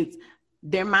kids,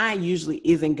 their mind usually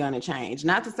isn't going to change.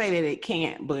 Not to say that it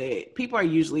can't, but people are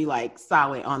usually like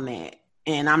solid on that.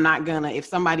 And I'm not going to, if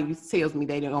somebody tells me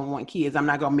they don't want kids, I'm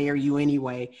not going to marry you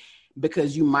anyway,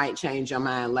 because you might change your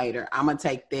mind later. I'm going to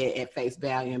take that at face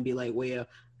value and be like, well,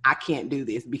 I can't do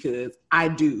this because I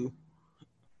do.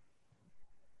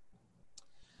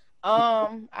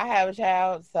 I have a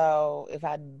child, so if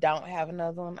I don't have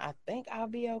another one, I think I'll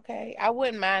be okay. I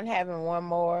wouldn't mind having one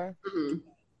more. Mm-hmm.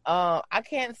 I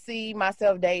can't see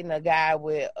myself dating a guy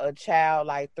with a child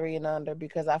like 3 and under,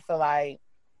 because I feel like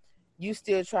you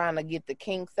still trying to get the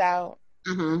kinks out.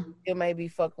 Mm-hmm. You may be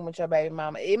fucking with your baby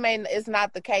mama. It's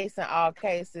not the case in all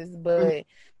cases, but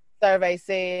survey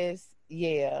says,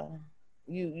 yeah,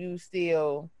 you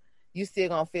still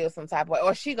gonna feel some type of way,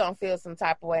 or she gonna feel some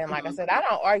type of way. And like I said, I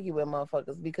don't argue with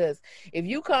motherfuckers, because if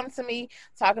you come to me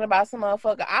talking about some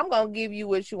motherfucker, I'm gonna give you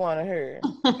what you want to hear,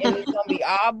 and it's gonna be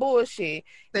all bullshit.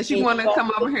 That you want to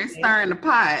come over here stirring the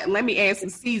pot. Let me add some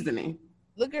seasoning.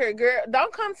 Look here, girl.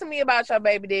 Don't come to me about your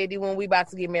baby daddy when we about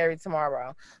to get married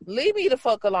tomorrow. Leave me the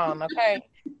fuck alone, okay?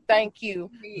 Thank you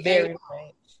very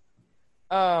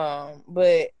much.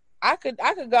 But I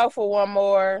could go for one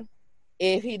more.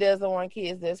 If he doesn't want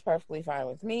kids, that's perfectly fine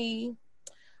with me.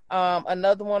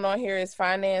 Another one on here is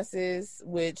finances,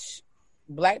 which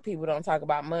Black people don't talk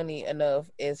about money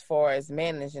enough as far as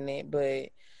managing it, but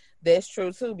that's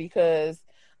true too, because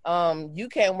you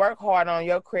can't work hard on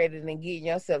your credit and getting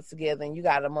yourself together, and you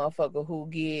got a motherfucker who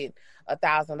get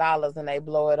 $1,000 and they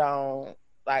blow it on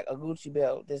like a Gucci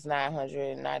belt that's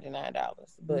 $999.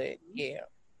 But yeah,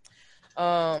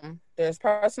 there's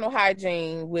personal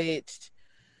hygiene, which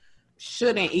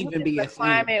shouldn't even be a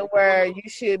climate where you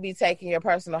should be taking your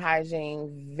personal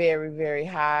hygiene very, very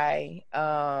high.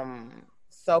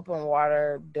 Soap and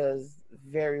water does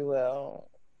very well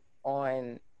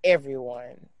on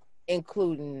everyone,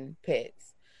 including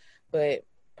pets. But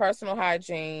personal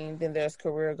hygiene, then there's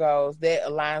career goals. That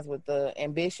aligns with the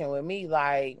ambition with me.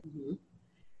 Like,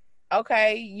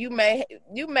 okay, you may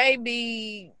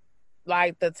be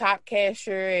like the top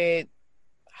cashier at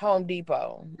Home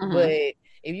Depot, but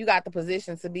if you got the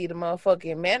position to be the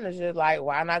motherfucking manager, like,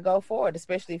 why not go for it?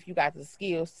 Especially if you got the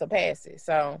skills to pass it.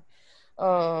 So,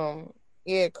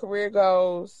 yeah, career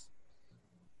goals.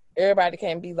 Everybody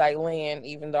can't be like Lynn,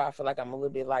 even though I feel like I'm a little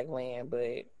bit like Lynn,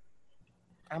 but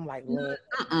I'm like Lynn.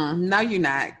 No, you're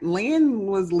not. Lynn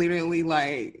was literally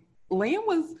like, Lynn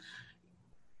is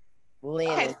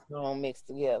all mixed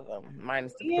together.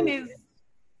 Minus the Lynn is,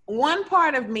 one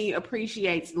part of me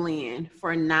appreciates Lynn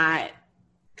for not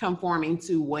conforming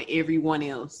to what everyone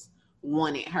else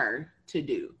wanted her to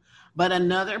do. But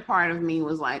another part of me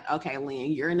was like, okay,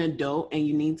 Lynn, you're an adult and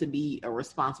you need to be a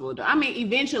responsible adult. I mean,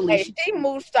 eventually she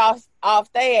mooched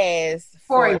off their ass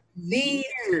for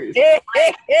years.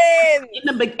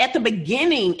 At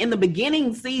the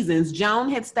beginning seasons, Joan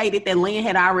had stated that Lynn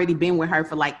had already been with her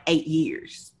for like 8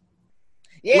 years.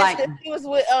 Yes, like, she was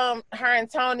with her and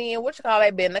Tony and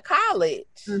they've been to college.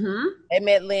 Mm-hmm. They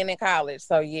met Lynn in college,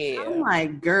 so yeah. I'm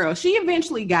like, girl, she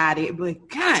eventually got it, but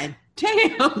God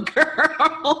damn,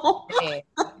 girl.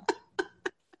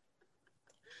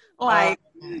 Like,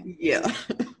 yeah.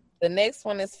 The next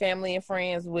one is family and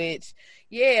friends, which,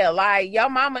 yeah, like your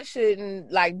mama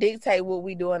shouldn't like dictate what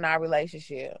we do in our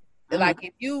relationship. Like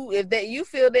if you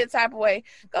feel that type of way,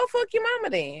 go fuck your mama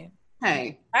then.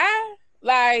 Hey,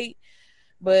 like.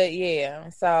 But yeah,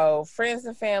 so friends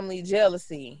and family,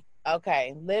 jealousy.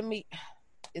 Okay,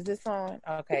 is this on?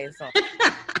 Okay, it's on.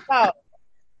 So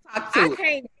I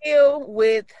can't deal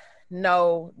with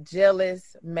no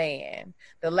jealous man.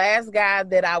 The last guy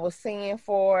that I was seeing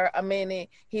for a minute,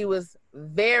 he was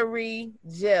very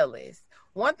jealous.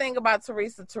 one thing about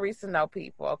Teresa know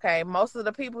people, okay? Most of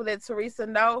the people that Teresa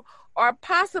know are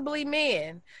possibly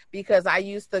men, because I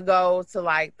used to go to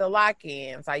like the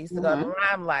lock-ins. I used to go to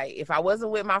Limelight. If I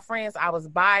wasn't with my friends, I was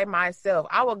by myself.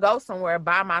 I would go somewhere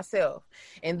by myself.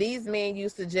 And these men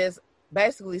used to just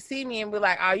basically see me and be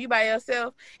like, "Are you by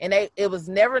yourself?" And it was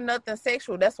never nothing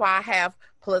sexual. That's why I have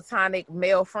platonic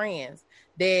male friends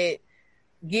that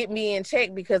get me in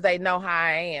check because they know how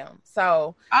I am.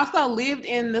 So also lived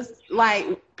in this, like,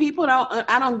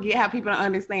 I don't get how people don't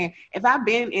understand. If I've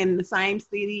been in the same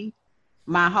city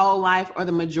my whole life or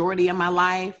the majority of my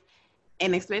life,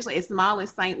 and especially as small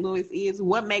as St. Louis is,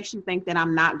 what makes you think that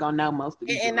I'm not gonna know most of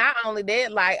these? And not only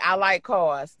that, like, I like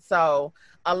cars. So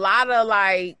a lot of,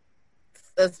 like,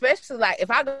 especially like if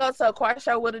I go to a car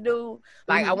show with a dude,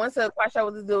 like I went to a car show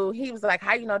with a dude, he was like,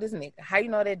 "How you know this nigga? How you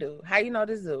know that dude? How you know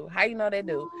this dude? How you know that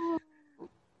dude?"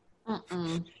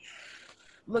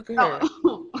 Look at her.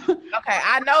 Okay,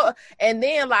 I know. And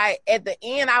then like at the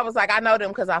end, I was like, I know them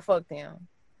because I fucked them.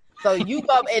 So you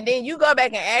go and then you go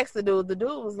back and ask the dude. The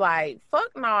dude was like,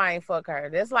 "Fuck no, I ain't fuck her."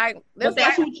 That's like, that's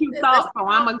like, what you thought. So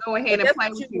I'm gonna go ahead and play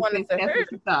with you. That's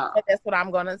what you thought. That's what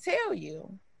I'm gonna tell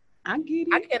you. I get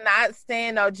it. I cannot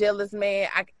stand no jealous man.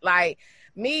 Okay,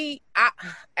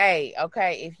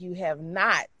 if you have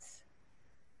not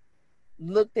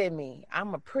looked at me,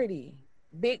 I'm a pretty,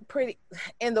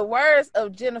 in the words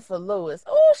of Jennifer Lewis,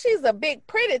 oh, she's a big,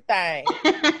 pretty thing.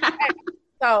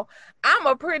 So I'm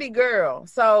a pretty girl.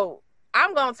 So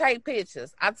I'm going to take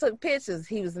pictures. I took pictures.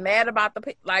 He was mad about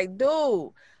like,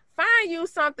 dude, find you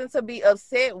something to be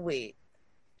upset with.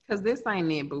 Because this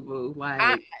ain't it, boo-boo. Like,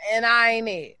 I ain't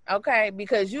it, okay?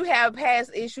 Because you have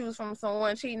past issues from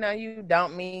someone cheating on you,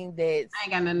 don't mean that I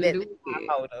ain't got nothing to do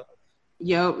with it.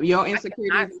 Your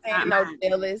insecurities. I'm not no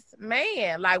jealous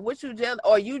man. Like, what you jealous?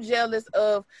 Or you jealous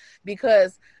of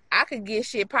because I could get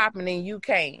shit popping and you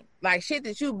can't. Like, shit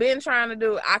that you've been trying to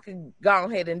do, I could go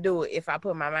ahead and do it if I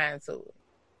put my mind to it.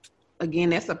 Again,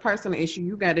 that's a personal issue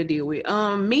you got to deal with.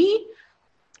 Me,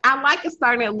 I like a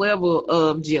certain level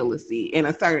of jealousy and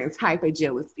a certain type of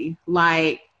jealousy.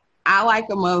 Like, I like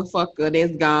a motherfucker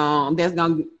that's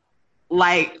gonna,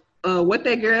 like, what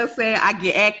that girl said, I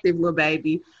get active, little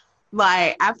baby.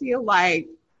 Like, I feel like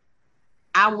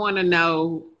I want to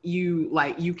know you,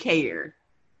 like, you care.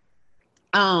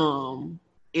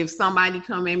 If somebody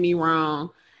come at me wrong,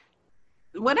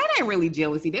 well, that ain't really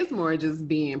jealousy. That's more just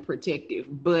being protective.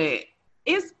 But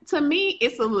to me,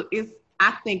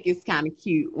 I think it's kind of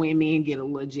cute when men get a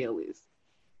little jealous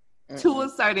to a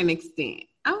certain extent.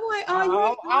 I'm like, I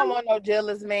don't want no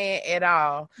jealous man at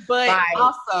all. But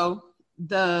also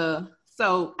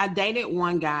so I dated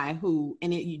one guy who,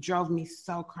 and it drove me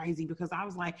so crazy because I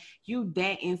was like, you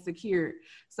that insecure.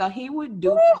 So he would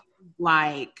do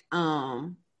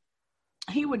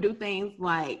things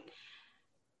like,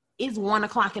 it's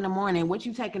 1:00 in the morning. What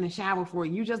you taking a shower for?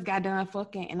 You just got done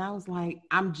fucking. And I was like,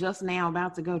 I'm just now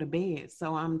about to go to bed.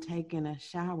 So I'm taking a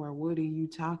shower. What are you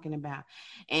talking about?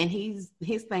 And his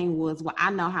thing was, well,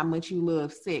 I know how much you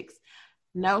love sex.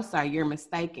 No, sir, you're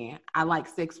mistaken. I like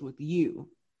sex with you.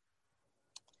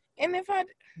 And if I,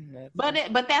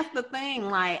 but that's the thing.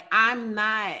 Like,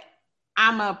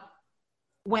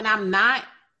 when I'm not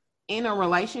in a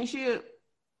relationship,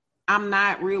 I'm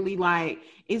not really like,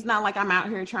 it's not like I'm out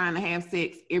here trying to have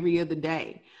sex every other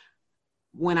day.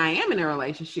 When I am in a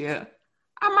relationship,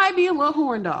 I might be a little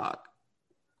horn dog.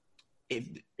 If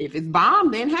it's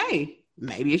bomb, then hey,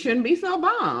 maybe it shouldn't be so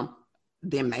bomb.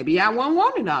 Then maybe I won't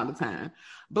want it all the time.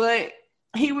 But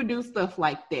he would do stuff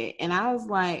like that. And I was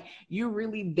like, you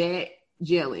really that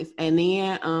jealous? And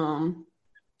then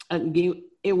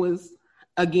it was,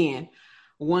 again,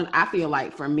 one, I feel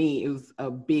like for me, it was a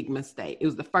big mistake. It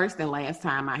was the first and last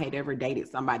time I had ever dated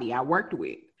somebody I worked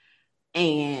with.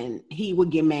 And he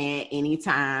would get mad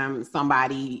anytime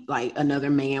somebody, like another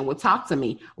man, would talk to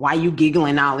me. Why you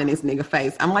giggling all in this nigga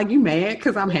face? I'm like, you mad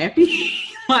because I'm happy?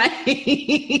 Like,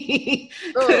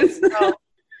 so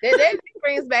that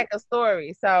brings back a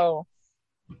story. So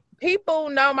people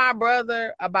know my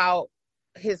brother about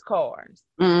his cars.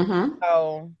 Mm-hmm.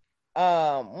 So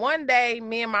one day,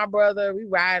 me and my brother, we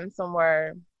riding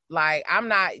somewhere. Like, I'm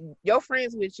not your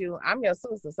friends with you. I'm your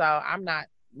sister, so I'm not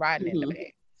riding in the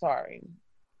back. Sorry,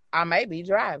 I may be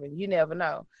driving. You never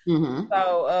know. Mm-hmm.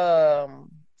 So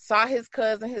saw his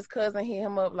cousin. His cousin hit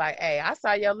him up like, "Hey, I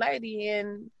saw your lady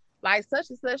in like such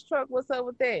and such truck. What's up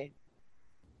with that?"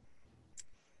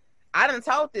 I done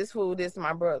told this fool this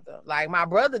my brother. Like, my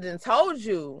brother done told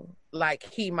you like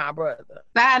he my brother.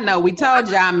 I know we told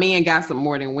y'all men got some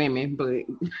more than women, but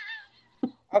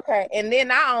okay. And then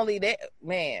not only that,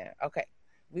 man. Okay,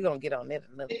 we gonna get on that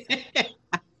another time.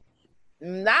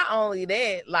 not only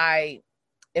that, like,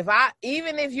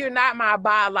 even if you're not my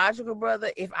biological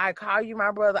brother, if I call you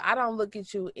my brother, I don't look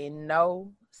at you in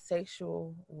no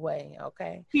sexual way,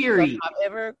 okay? Period.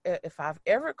 So if I've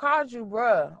ever called you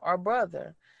bruh or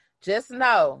brother, just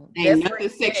know ain't nothing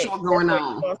sexual going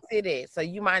on. You're sit at, so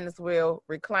you might as well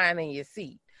recline in your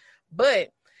seat. But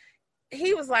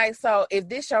he was like, so if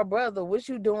this your brother, what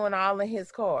you doing all in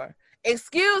his car?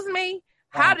 Excuse me?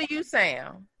 How do you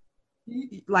sound?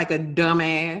 Like a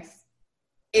dumbass.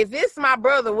 If it's my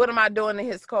brother, what am I doing in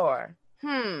his car?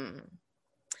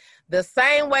 The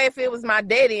same way if it was my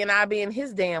daddy and I'd be in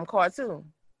his damn car too.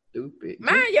 Stupid.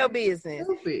 Mind your business.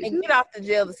 Stupid. And get off the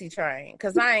jealousy train,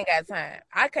 because I ain't got time.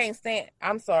 I can't stand.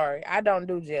 I'm sorry. I don't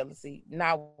do jealousy.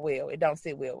 Not well. It don't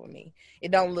sit well with me.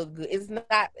 It don't look good.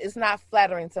 It's not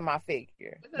flattering to my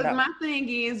figure. Because my thing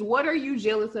is, what are you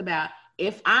jealous about?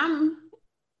 If I'm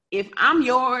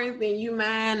yours and you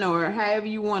mine, or however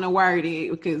you want to word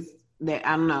it, because that,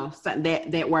 I don't know,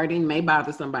 that wording may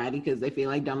bother somebody because they feel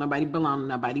like don't nobody belong to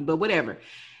nobody, but whatever.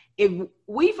 If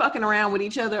we fucking around with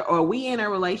each other or we in a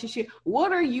relationship,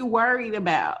 what are you worried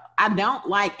about? I don't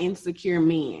like insecure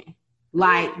men.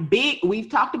 Like we've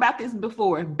talked about this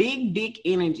before, big dick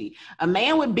energy. A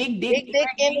man with big dick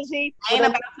energy ain't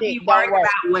about to be worried about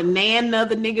what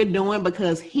another nigga doing,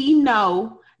 because he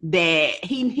know that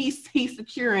he's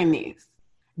securing this.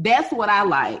 That's what I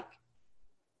like.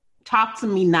 Talk to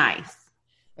me nice.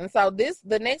 And so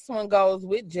the next one goes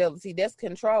with jealousy. That's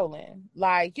controlling.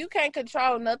 Like, you can't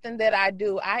control nothing that I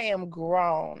do. I am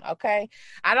grown, okay?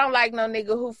 I don't like no nigga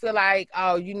who feel like,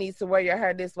 oh, you need to wear your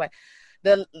hair this way.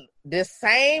 The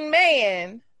same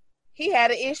man, he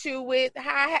had an issue with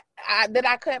how that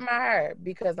I cut my hair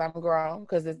because I'm grown,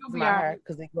 because it's my hair,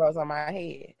 because it grows on my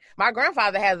head. My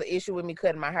grandfather has an issue with me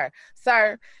cutting my hair.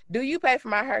 Sir, do you pay for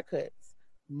my haircuts?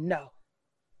 No.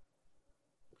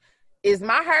 Is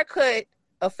my haircut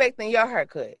affecting your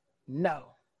haircut?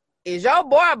 No. Is your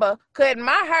barber cutting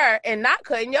my hair and not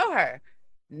cutting your hair?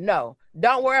 No.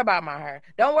 Don't worry about my hair.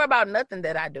 Don't worry about nothing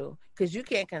that I do, because you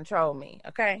can't control me,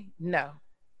 okay? No.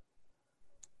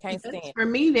 Can't stand. For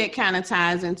me, that kind of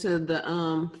ties into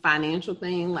the financial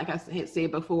thing. Like I had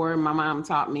said before, my mom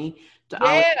taught me to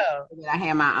always that I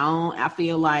have my own. I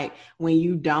feel like when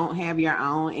you don't have your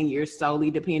own and you're solely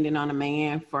dependent on a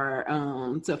man for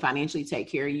to financially take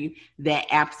care of you, that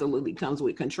absolutely comes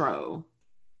with control.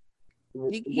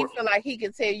 He feel like he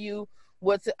can tell you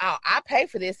what to. Oh, I pay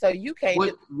for this, so you can't.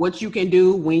 What you can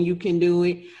do, when you can do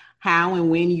it, how and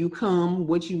when you come,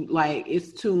 what you like.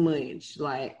 It's too much.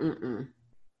 Like, And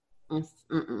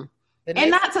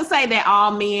not to say that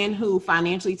all men who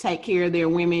financially take care of their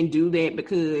women do that,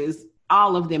 because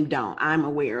all of them don't. I'm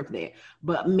aware of that,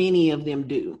 but many of them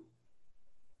do.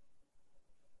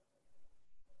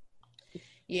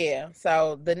 Yeah.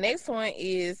 So the next one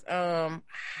is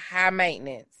high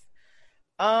maintenance.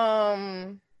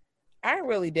 I ain't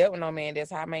really dealt with no man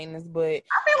that's high maintenance, but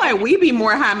I feel like we be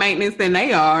more high maintenance than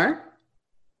they are.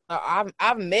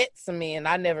 I've met some men.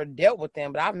 I never dealt with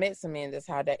them, but I've met some men that's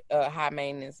high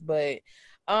maintenance. But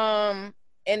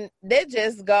and that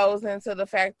just goes into the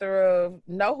factor of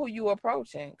know who you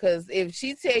approaching. Because if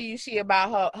she tell you she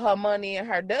about her money and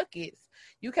her ducats,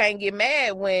 you can't get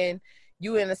mad when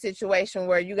you in a situation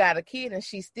where you got a kid and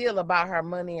she's still about her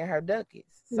money and her ducats.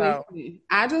 So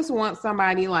I just want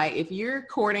somebody, like, if you're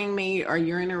courting me or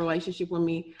you're in a relationship with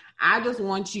me, I just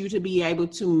want you to be able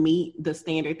to meet the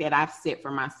standard that I've set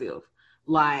for myself.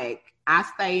 Like, I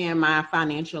stay in my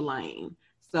financial lane.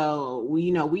 So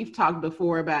we've talked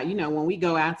before about, when we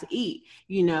go out to eat,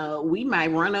 we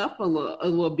might run up a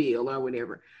little bill or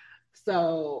whatever.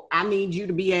 So I need you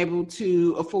to be able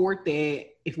to afford that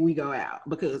if we go out,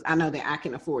 because I know that I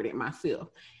can afford it myself.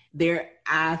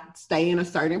 I stay in a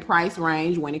certain price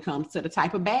range when it comes to the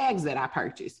type of bags that I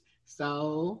purchase.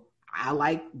 So I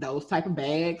like those type of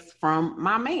bags from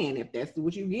my man, if that's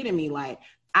what you're getting me. Like,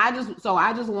 I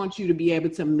just want you to be able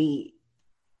to meet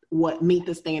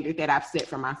the standard that I've set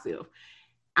for myself.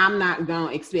 I'm not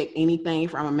gonna expect anything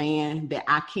from a man that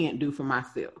I can't do for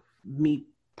myself, me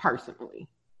personally.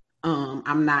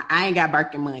 I ain't got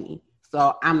Birkin money,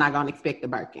 so I'm not gonna expect a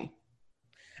Birkin.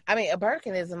 I mean, a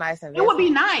Birkin is a nice investment. It would be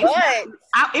nice.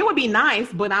 It would be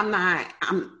nice, but I'm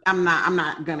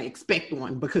not gonna expect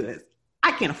one because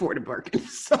I can't afford a Birkin.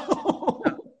 So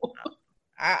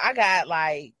I got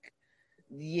I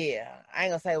ain't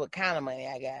gonna say what kind of money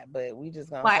I got, but we just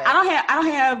gonna I don't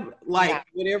have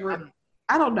whatever.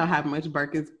 I don't know how much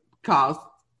Birkins cost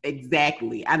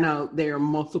exactly. I know there are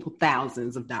multiple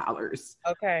thousands of dollars.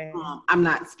 Okay. I'm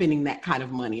not spending that kind of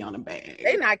money on a bag.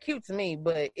 They're not cute to me,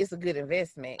 but it's a good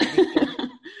investment.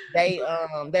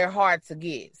 they're hard to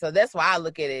get. So that's why I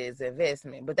look at it as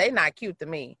investment. But they not cute to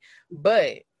me.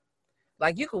 But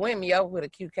like you can win me over with a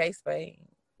cute case spade.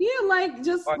 Yeah, like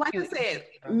just like I said,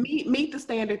 meet the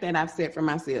standard that I've set for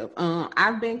myself.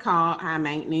 I've been called high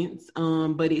maintenance,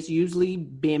 but it's usually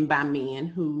been by men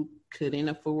who couldn't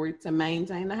afford to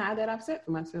maintain the high that I've set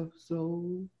for myself.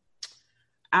 So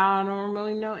I don't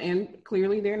really know, and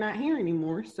clearly they're not here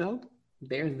anymore. So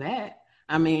there's that.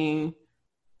 I mean,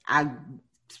 I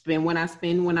spend when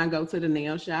I go to the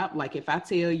nail shop. Like if I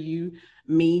tell you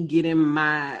me getting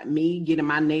my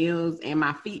nails and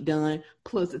my feet done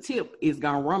plus a tip is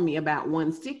gonna run me about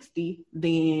 $160,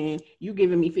 then you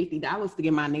giving me $50 to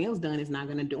get my nails done is not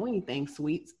gonna do anything,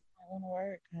 sweets. Not gonna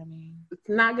work. I mean, it's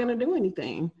not gonna do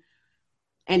anything.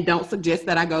 And don't suggest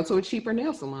that I go to a cheaper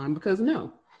nail salon because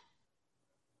no.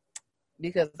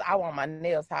 Because I want my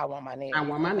nails how I want my nails. I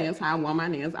want my nails how I want my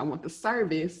nails. I want the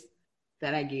service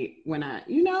that I get when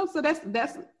so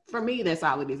that's for me, that's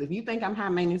all it is. If you think I'm high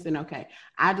maintenance, then okay.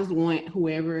 I just want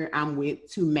whoever I'm with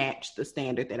to match the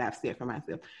standard that I've set for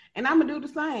myself. And I'm gonna do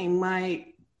the same.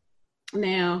 Like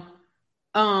now,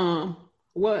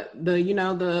 what the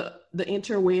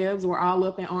interwebs were all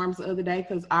up in arms the other day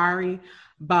because Ari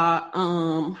bought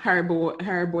her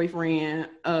boyfriend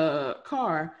a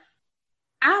car.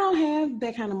 I don't have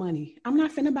that kind of money. I'm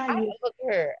not finna buy you. Look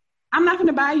at her. I'm not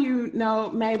gonna buy you no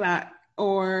Maybach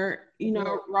or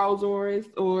Rolls Royce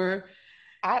or.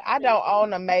 I don't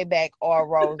own a Maybach or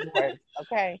Rolls Royce.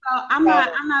 Okay. So I'm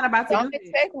not about to. Don't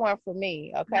expect one for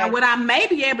me. Okay. Now what I may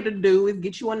be able to do is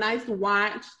get you a nice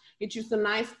watch, get you some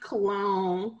nice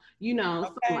cologne,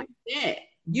 something like that.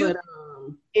 But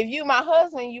if you my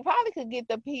husband, you probably could get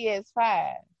the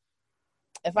PS5.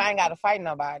 If I ain't got to fight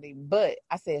nobody, but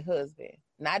I said husband,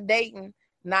 not dating.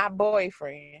 Not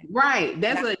boyfriend. Right.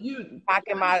 That's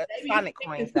talking my Sonic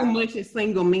coins. Too much as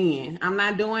single men. I'm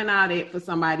not doing all that for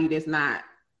somebody that's not.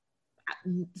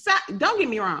 Don't get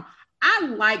me wrong. I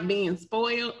like being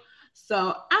spoiled,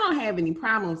 so I don't have any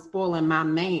problem spoiling my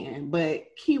man. But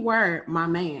keyword, my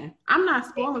man. I'm not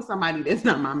spoiling somebody that's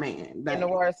not my man. In the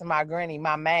words of my granny,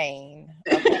 my man.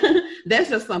 Okay? That's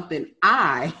just something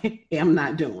I am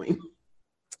not doing.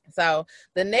 So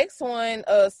the next one,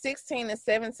 16 and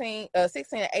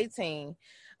 18,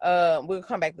 we'll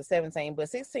come back to 17, but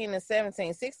 16 and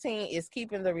 17, 16 is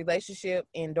keeping the relationship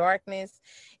in darkness,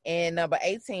 and number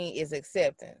 18 is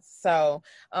acceptance. So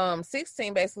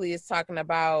 16 basically is talking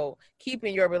about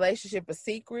keeping your relationship a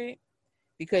secret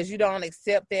because you don't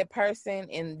accept that person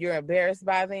and you're embarrassed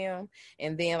by them.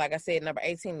 And then, like I said, number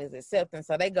 18 is acceptance.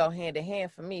 So they go hand in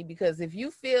hand for me, because if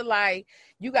you feel like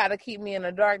you got to keep me in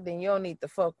the dark, then you don't need to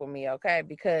fuck with me, okay?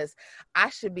 Because I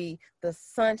should be the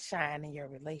sunshine in your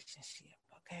relationship,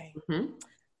 okay? Mm-hmm.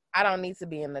 I don't need to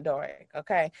be in the dark,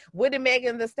 okay? What did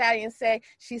Megan Thee Stallion say?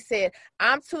 She said,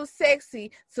 I'm too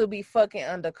sexy to be fucking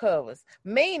undercovers.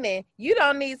 Meaning, you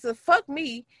don't need to fuck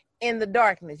me in the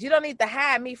darkness. You don't need to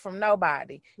hide me from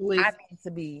nobody. Listen. I need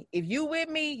to be. If you with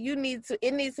me,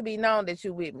 it needs to be known that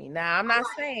you with me. Now, I'm not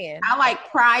saying I like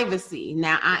privacy.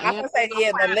 Now I'm gonna say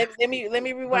let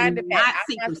me rewind it back.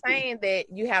 I'm not saying that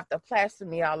you have to plaster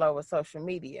me all over social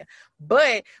media.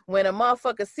 But when a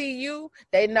motherfucker see you,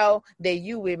 they know that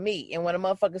you with me. And when a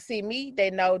motherfucker see me,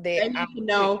 they know that they need to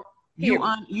know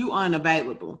you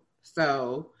unavailable.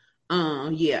 So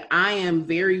yeah, I am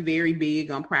very, very big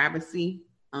on privacy.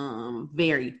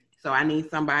 Very. So I need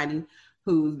somebody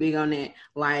who's big on that.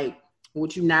 Like,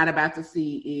 what you're not about to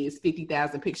see is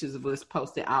 50,000 pictures of us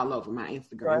posted all over my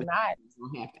Instagram. It's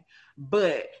gonna happen.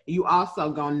 But you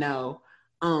also gonna know,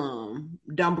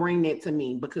 don't bring that to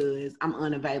me because I'm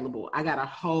unavailable. I got a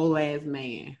whole ass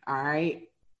man, all right?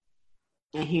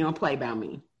 And he don't play about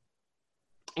me.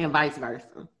 And vice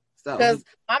versa. So, because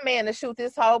my man to shoot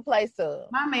this whole place up.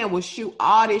 My man will shoot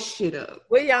all this shit up.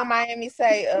 What Young Miami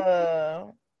say,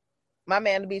 my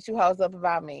man to beat you hoes up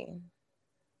about me.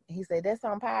 He said that's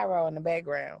on pyro in the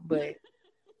background, but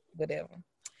whatever.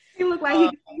 He look like he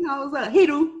beat hoes up. He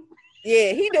do.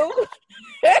 Yeah, he do.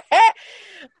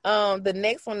 The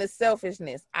next one is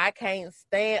selfishness. I can't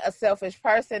stand a selfish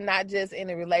person, not just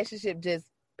in a relationship, just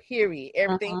period.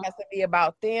 Everything has to be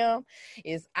about them.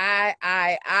 It's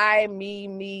I,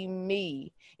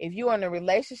 me. If you're in a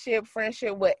relationship,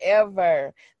 friendship,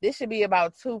 whatever, this should be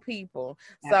about two people.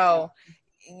 So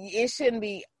it shouldn't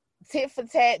be tit for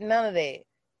tat, none of that.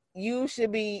 You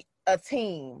should be a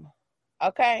team,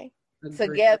 okay? Agreed.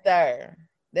 Together.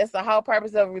 That's the whole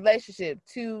purpose of a relationship,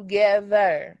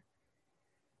 together.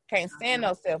 Can't stand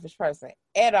no selfish person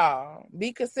at all.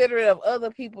 Be considerate of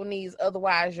other people's needs,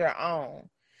 otherwise your own.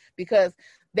 Because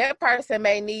that person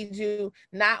may need you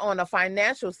not on a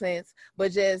financial sense,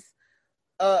 but just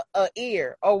a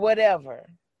ear or whatever,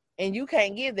 and you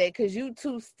can't give that because you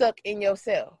too stuck in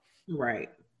yourself, right?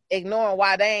 Ignoring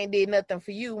why they ain't did nothing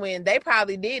for you when they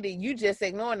probably did it. You just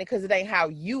ignoring it because it ain't how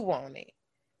you want it.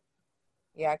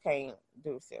 Yeah, I can't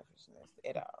do selfishness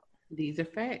at all. These are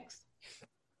facts.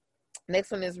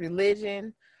 Next one is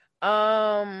religion.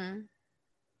 I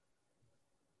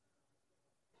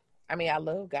mean, I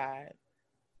love God.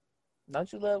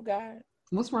 Don't you love God?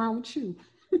 What's wrong with you?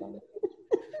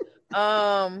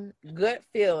 Gut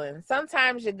feeling.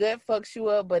 Sometimes your gut fucks you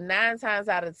up, but 9 times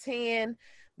out of 10,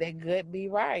 that gut be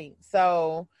right.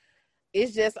 So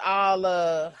it's just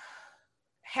all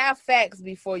have facts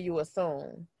before you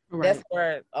assume. Right. That's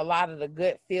where a lot of the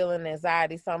gut feeling,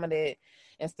 anxiety, some of that,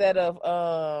 instead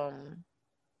of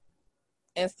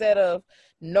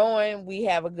knowing we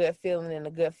have a good feeling and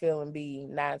the gut feeling be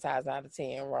 9 times out of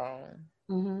 10 wrong.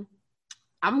 Mm-hmm.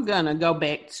 I'm gonna go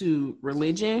back to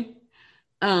religion.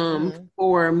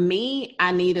 For me,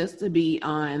 I need us to be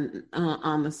on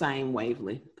the same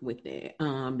wavelength with that,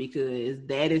 because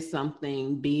that is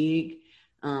something big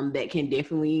that can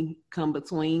definitely come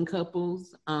between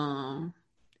couples. And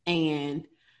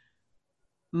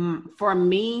for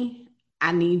me,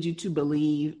 I need you to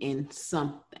believe in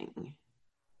something,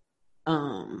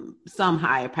 some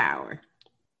higher power.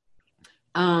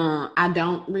 I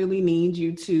don't really need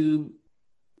you to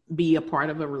be a part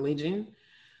of a religion.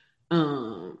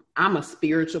 I'm a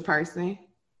spiritual person,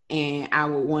 and I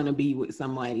would want to be with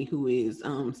somebody who is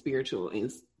spiritual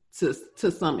and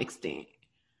to some extent.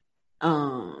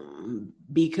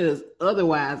 Because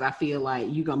otherwise I feel like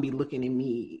you're gonna be looking at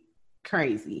me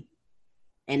crazy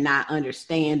and not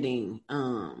understanding.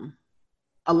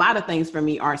 A lot of things for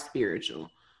me are spiritual.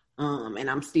 And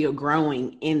I'm still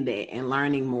growing in that and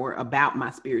learning more about my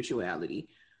spirituality.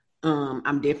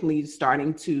 I'm definitely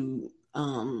starting to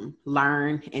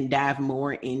learn and dive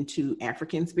more into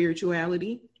African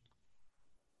spirituality.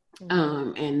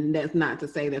 And that's not to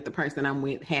say that the person I'm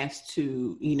with has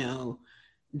to,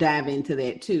 dive into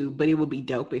that too, but it would be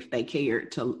dope if they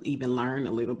cared to even learn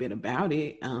a little bit about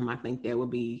it. I think that would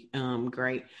be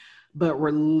great. But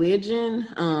religion,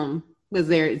 because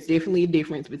there is definitely a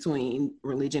difference between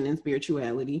religion and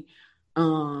spirituality.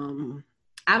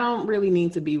 I don't really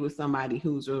need to be with somebody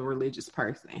who's a religious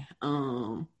person.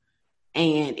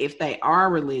 And if they are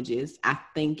religious, I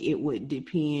think it would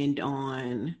depend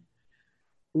on,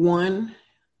 one,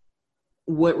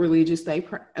 what religious they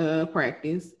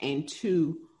practice, and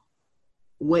 2,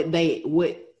 what they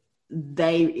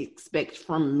expect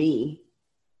from me.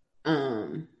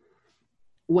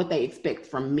 What they expect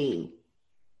from me.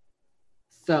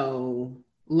 So,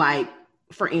 like,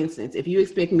 for instance, if you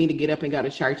expect me to get up and go to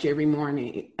church every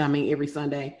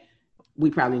Sunday, we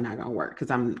probably not gonna work,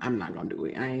 because I'm not gonna do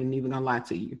it. I ain't even gonna lie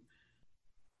to you.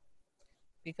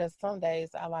 Because some days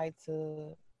I like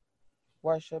to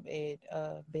worship at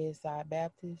Bedside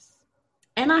Baptist,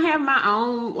 and I have my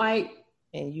own I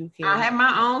have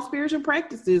my own spiritual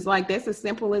practices. Like, that's as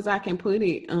simple as I can put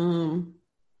it.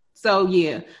 So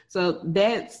yeah, so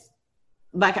that's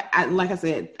like I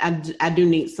said, I do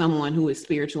need someone who is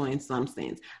spiritual in some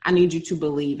sense. I need you to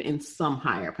believe in some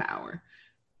higher power.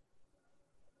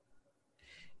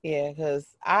 Yeah, because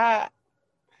I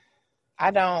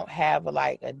don't have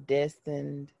a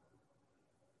destined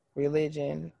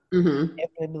religion. Mm-hmm.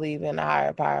 Definitely believe in a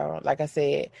higher power. Like I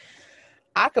said,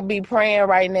 I could be praying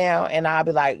right now and I'll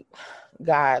be like,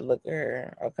 God, look at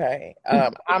her. Okay.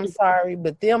 I'm sorry,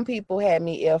 but them people had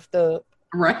me effed up.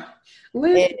 Right.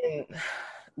 And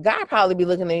God probably be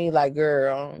looking at me like,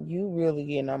 girl, you really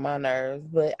getting on my nerves.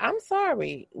 But I'm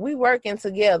sorry. We working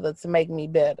together to make me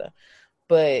better.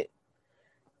 But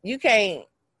you can't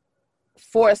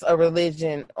force a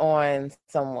religion on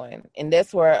someone. And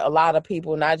that's where a lot of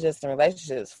people, not just in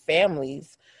relationships,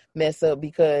 families mess up,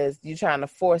 because you're trying to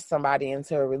force somebody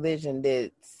into a religion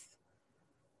that's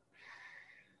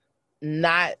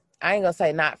not, I ain't gonna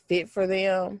say not fit for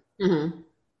them. Mm-hmm.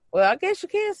 Well, I guess you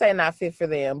can say not fit for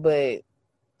them, but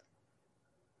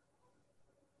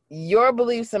your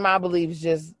beliefs and my beliefs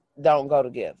just don't go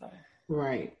together.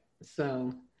 Right.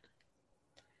 So,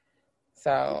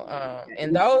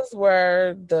 and those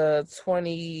were the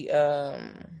 20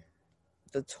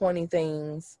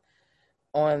 things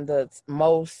on the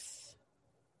most,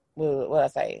 what I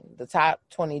say, the top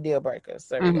 20 deal breakers.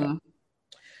 There we go.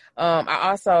 I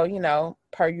also,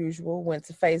 per usual, went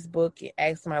to Facebook and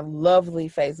asked my lovely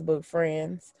Facebook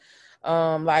friends,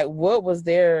 what was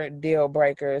their deal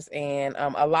breakers. And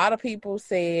a lot of people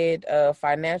said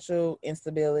financial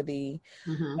instability,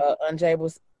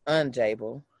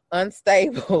 unstable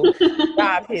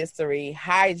job history,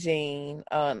 hygiene,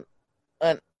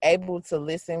 able to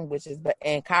listen, which is,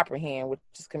 and comprehend, which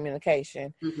is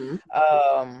communication.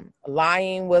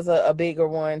 Lying was a bigger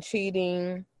one.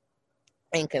 Cheating,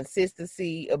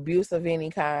 inconsistency, abuse of any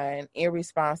kind,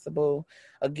 irresponsible.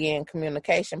 Again,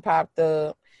 communication popped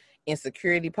up.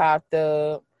 Insecurity popped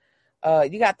up.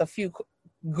 You got the few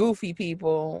goofy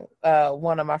people.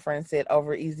 One of my friends said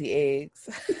over easy eggs.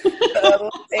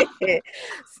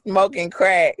 Smoking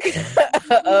crack.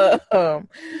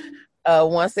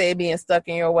 One said being stuck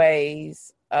in your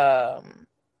ways.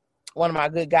 One of my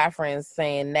good guy friends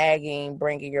saying nagging,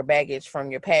 bringing your baggage from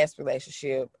your past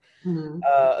relationship.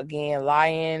 Again,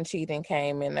 lying, cheating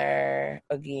came in there.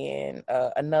 Again,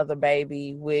 another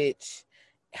baby, which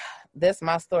that's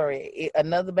my story.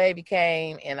 Another baby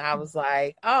came, and I was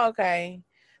like, "Oh, okay,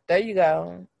 there you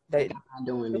go.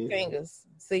 Two fingers,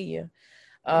 see you."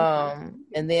 And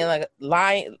then like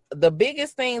lying. The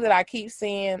biggest thing that I keep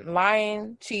seeing: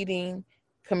 lying, cheating,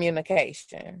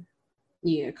 communication.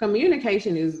 Yeah,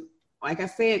 communication is, like I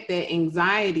said, that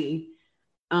anxiety.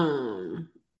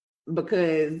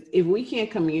 Because if we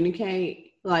can't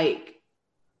communicate, like,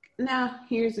 now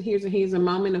here's a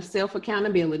moment of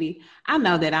self-accountability. I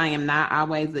know that I am not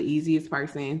always the easiest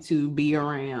person to be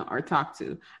around or talk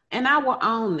to, and I will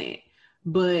own that.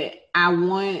 But I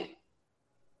want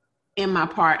in my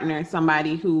partner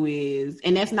somebody who is,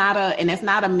 and that's not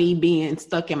a me being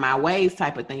stuck in my ways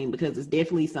type of thing, because it's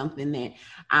definitely something that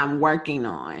I'm working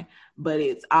on. But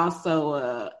it's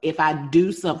also if I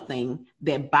do something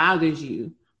that bothers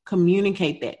you,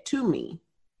 communicate that to me.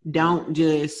 Don't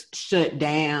just shut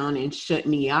down and shut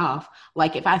me off.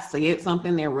 Like if I said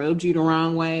something that rubbed you the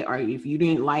wrong way, or if you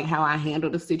didn't like how I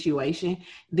handled the situation,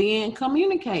 then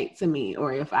communicate to me.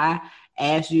 Or if I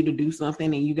asked you to do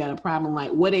something and you got a problem,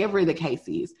 like whatever the case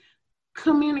is,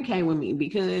 communicate with me.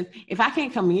 Because if I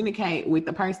can't communicate with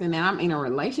the person that I'm in a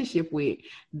relationship with,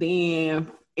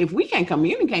 then if we can't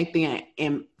communicate, then,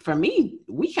 and for me,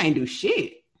 we can't do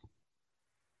shit.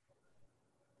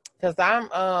 Because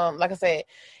I'm, like I said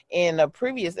in a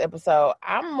previous episode,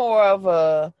 I'm more of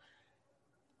a,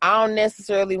 I don't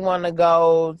necessarily want to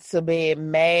go to bed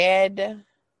mad,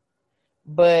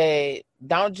 but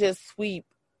don't just sweep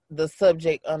the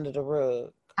subject under the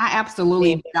rug. I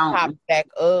absolutely don't. Pop back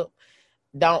up.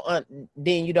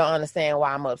 Then you don't understand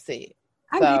why I'm upset.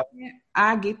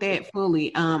 I get that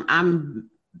fully.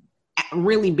 I'm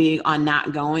really big on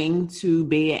not going to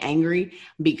bed angry,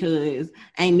 because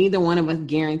ain't neither one of us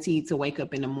guaranteed to wake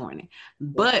up in the morning.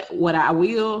 But what I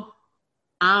will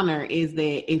honor is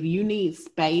that if you need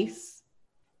space,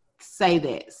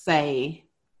 say,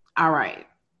 all right,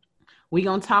 we're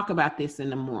going to talk about this in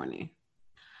the morning.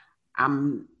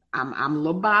 I'm a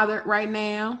little bothered right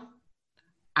now.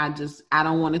 I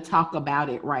don't want to talk about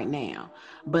it right now.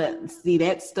 But see,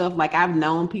 that stuff, like I've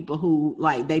known people who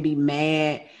like, they be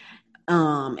mad,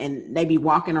 and they be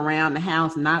walking around the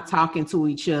house, not talking to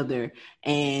each other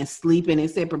and sleeping in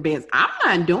separate beds. I'm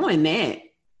not doing that.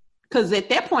 Because at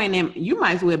that point, you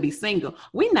might as well be single.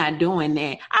 We're not doing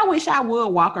that. I wish I would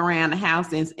walk around the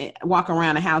house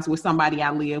with somebody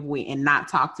I live with and not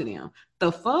talk to them.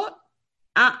 The fuck?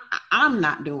 I'm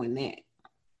not doing that.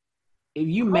 If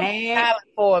you mad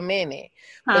for a minute,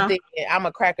 but then I'm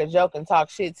gonna crack a joke and talk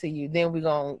shit to you. Then we're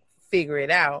gonna figure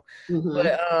it out.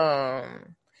 But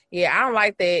yeah, I don't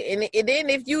like that. And then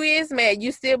if you is mad,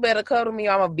 you still better cuddle me.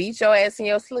 Or I'm gonna beat your ass in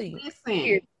your sleep.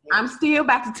 Listen, I'm still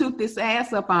about to toot this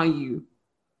ass up on you.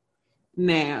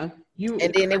 Now you.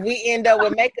 And then if we end up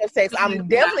with makeup sex, I'm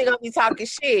definitely gonna be talking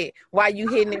shit while you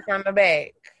hitting it from the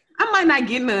back. I might not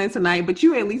get none tonight, but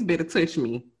you at least better touch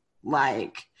me.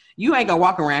 Like, you ain't gonna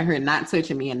walk around here not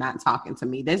touching me and not talking to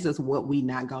me. That's just what we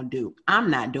not gonna do. I'm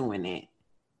not doing that.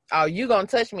 Oh, you gonna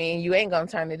touch me and you ain't gonna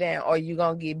turn it down, or you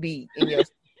gonna get beat in your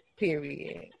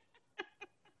period.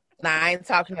 Nah, I ain't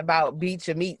talking about beat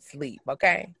your meat sleep,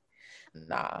 okay?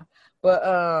 Nah. But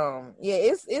yeah,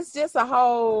 it's just a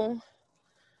whole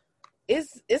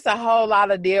it's a whole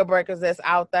lot of deal breakers that's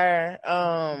out there.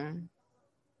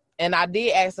 And I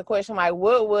did ask the question, like,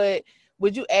 what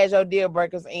would you add your deal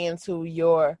breakers into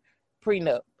your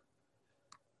prenup?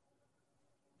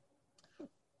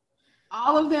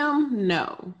 All of them,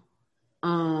 no.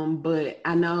 But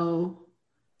I know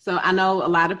a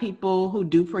lot of people who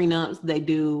do prenups, they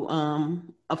do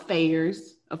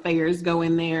affairs. Affairs go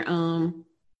in their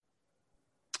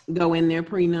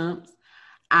prenups.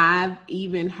 I've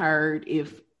even heard,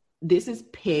 if this is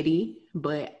petty,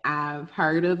 but I've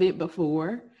heard of it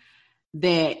before,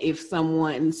 that if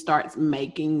someone starts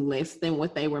making less than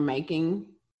what they were making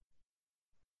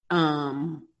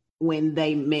when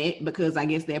they met, because I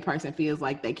guess that person feels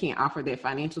like they can't offer their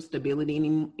financial stability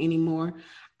anymore.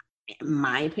 In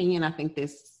my opinion, I think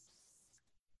that's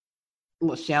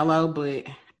little shallow, but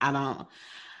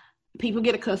people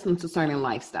get accustomed to certain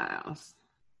lifestyles.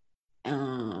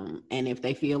 And if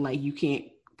they feel like you can't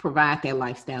provide that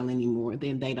lifestyle anymore,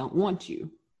 then they don't want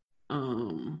you.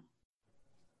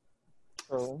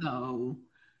 So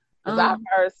I've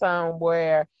heard some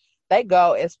where they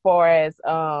go as far as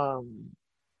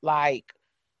like,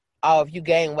 oh, if you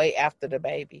gain weight after the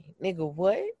baby, nigga,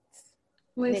 what?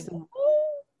 Listen, nigga,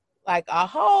 like a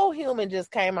whole human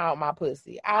just came out my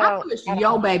pussy. I pushed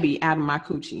your baby out of my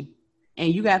coochie,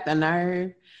 and you got the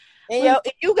nerve. And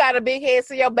you got a big head,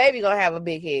 so your baby gonna have a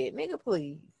big head, nigga.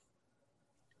 Please.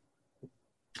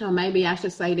 Or maybe I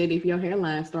should say that if your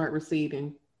hairline start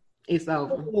receding, it's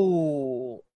over.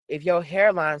 Ooh, if your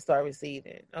hairline start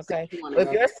receding, okay.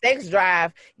 If your sex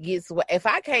drive gets, if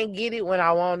I can't get it when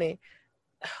I want it,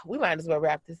 we might as well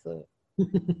wrap this up.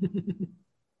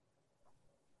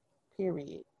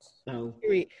 Period. So.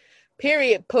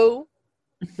 Period. Pooh.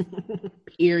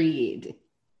 Period.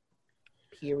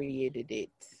 Perioded it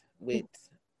with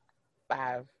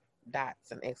 5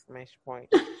 dots and exclamation point.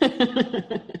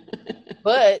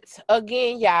 But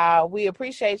again, y'all, we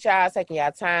appreciate y'all taking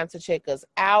y'all time to check us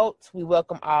out. We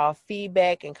welcome all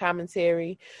feedback and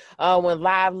commentary. When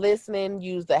live listening,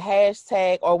 use the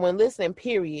hashtag, or when listening,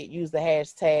 period, use the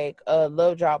hashtag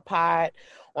Love Drop Pod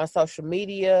on social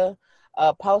media.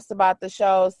 Post about the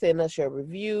show, send us your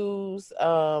reviews.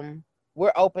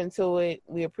 We're open to it.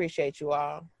 We appreciate you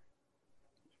all.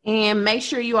 And make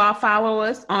sure you all follow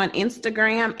us on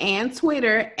Instagram and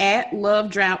Twitter at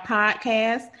Love Drought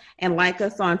Podcast, and like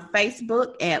us on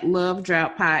Facebook at Love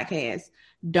Drought Podcast.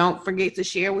 Don't forget to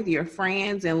share with your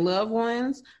friends and loved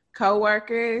ones,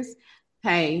 coworkers.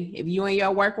 Hey, if you and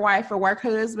your work wife or work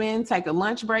husband take a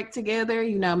lunch break together,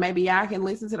 maybe y'all can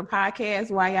listen to the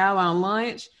podcast while y'all on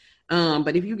lunch.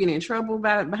 But if you get in trouble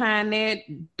behind that,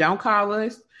 don't call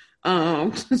us.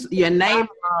 Your neighbor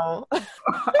or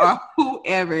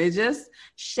whoever, just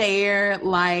share,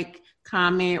 like,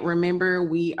 comment. Remember,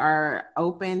 we are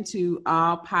open to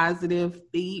all positive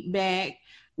feedback.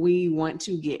 We want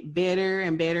to get better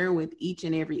and better with each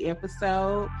and every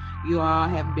episode. You all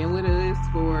have been with us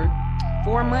for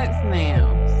 4 months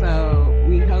now, so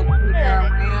we hope we are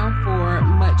around for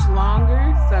much longer.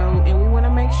 And we want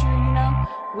to make sure,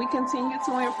 we continue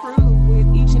to improve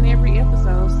with each and every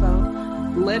episode. So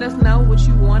let us know what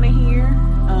you want to hear,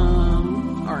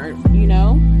 or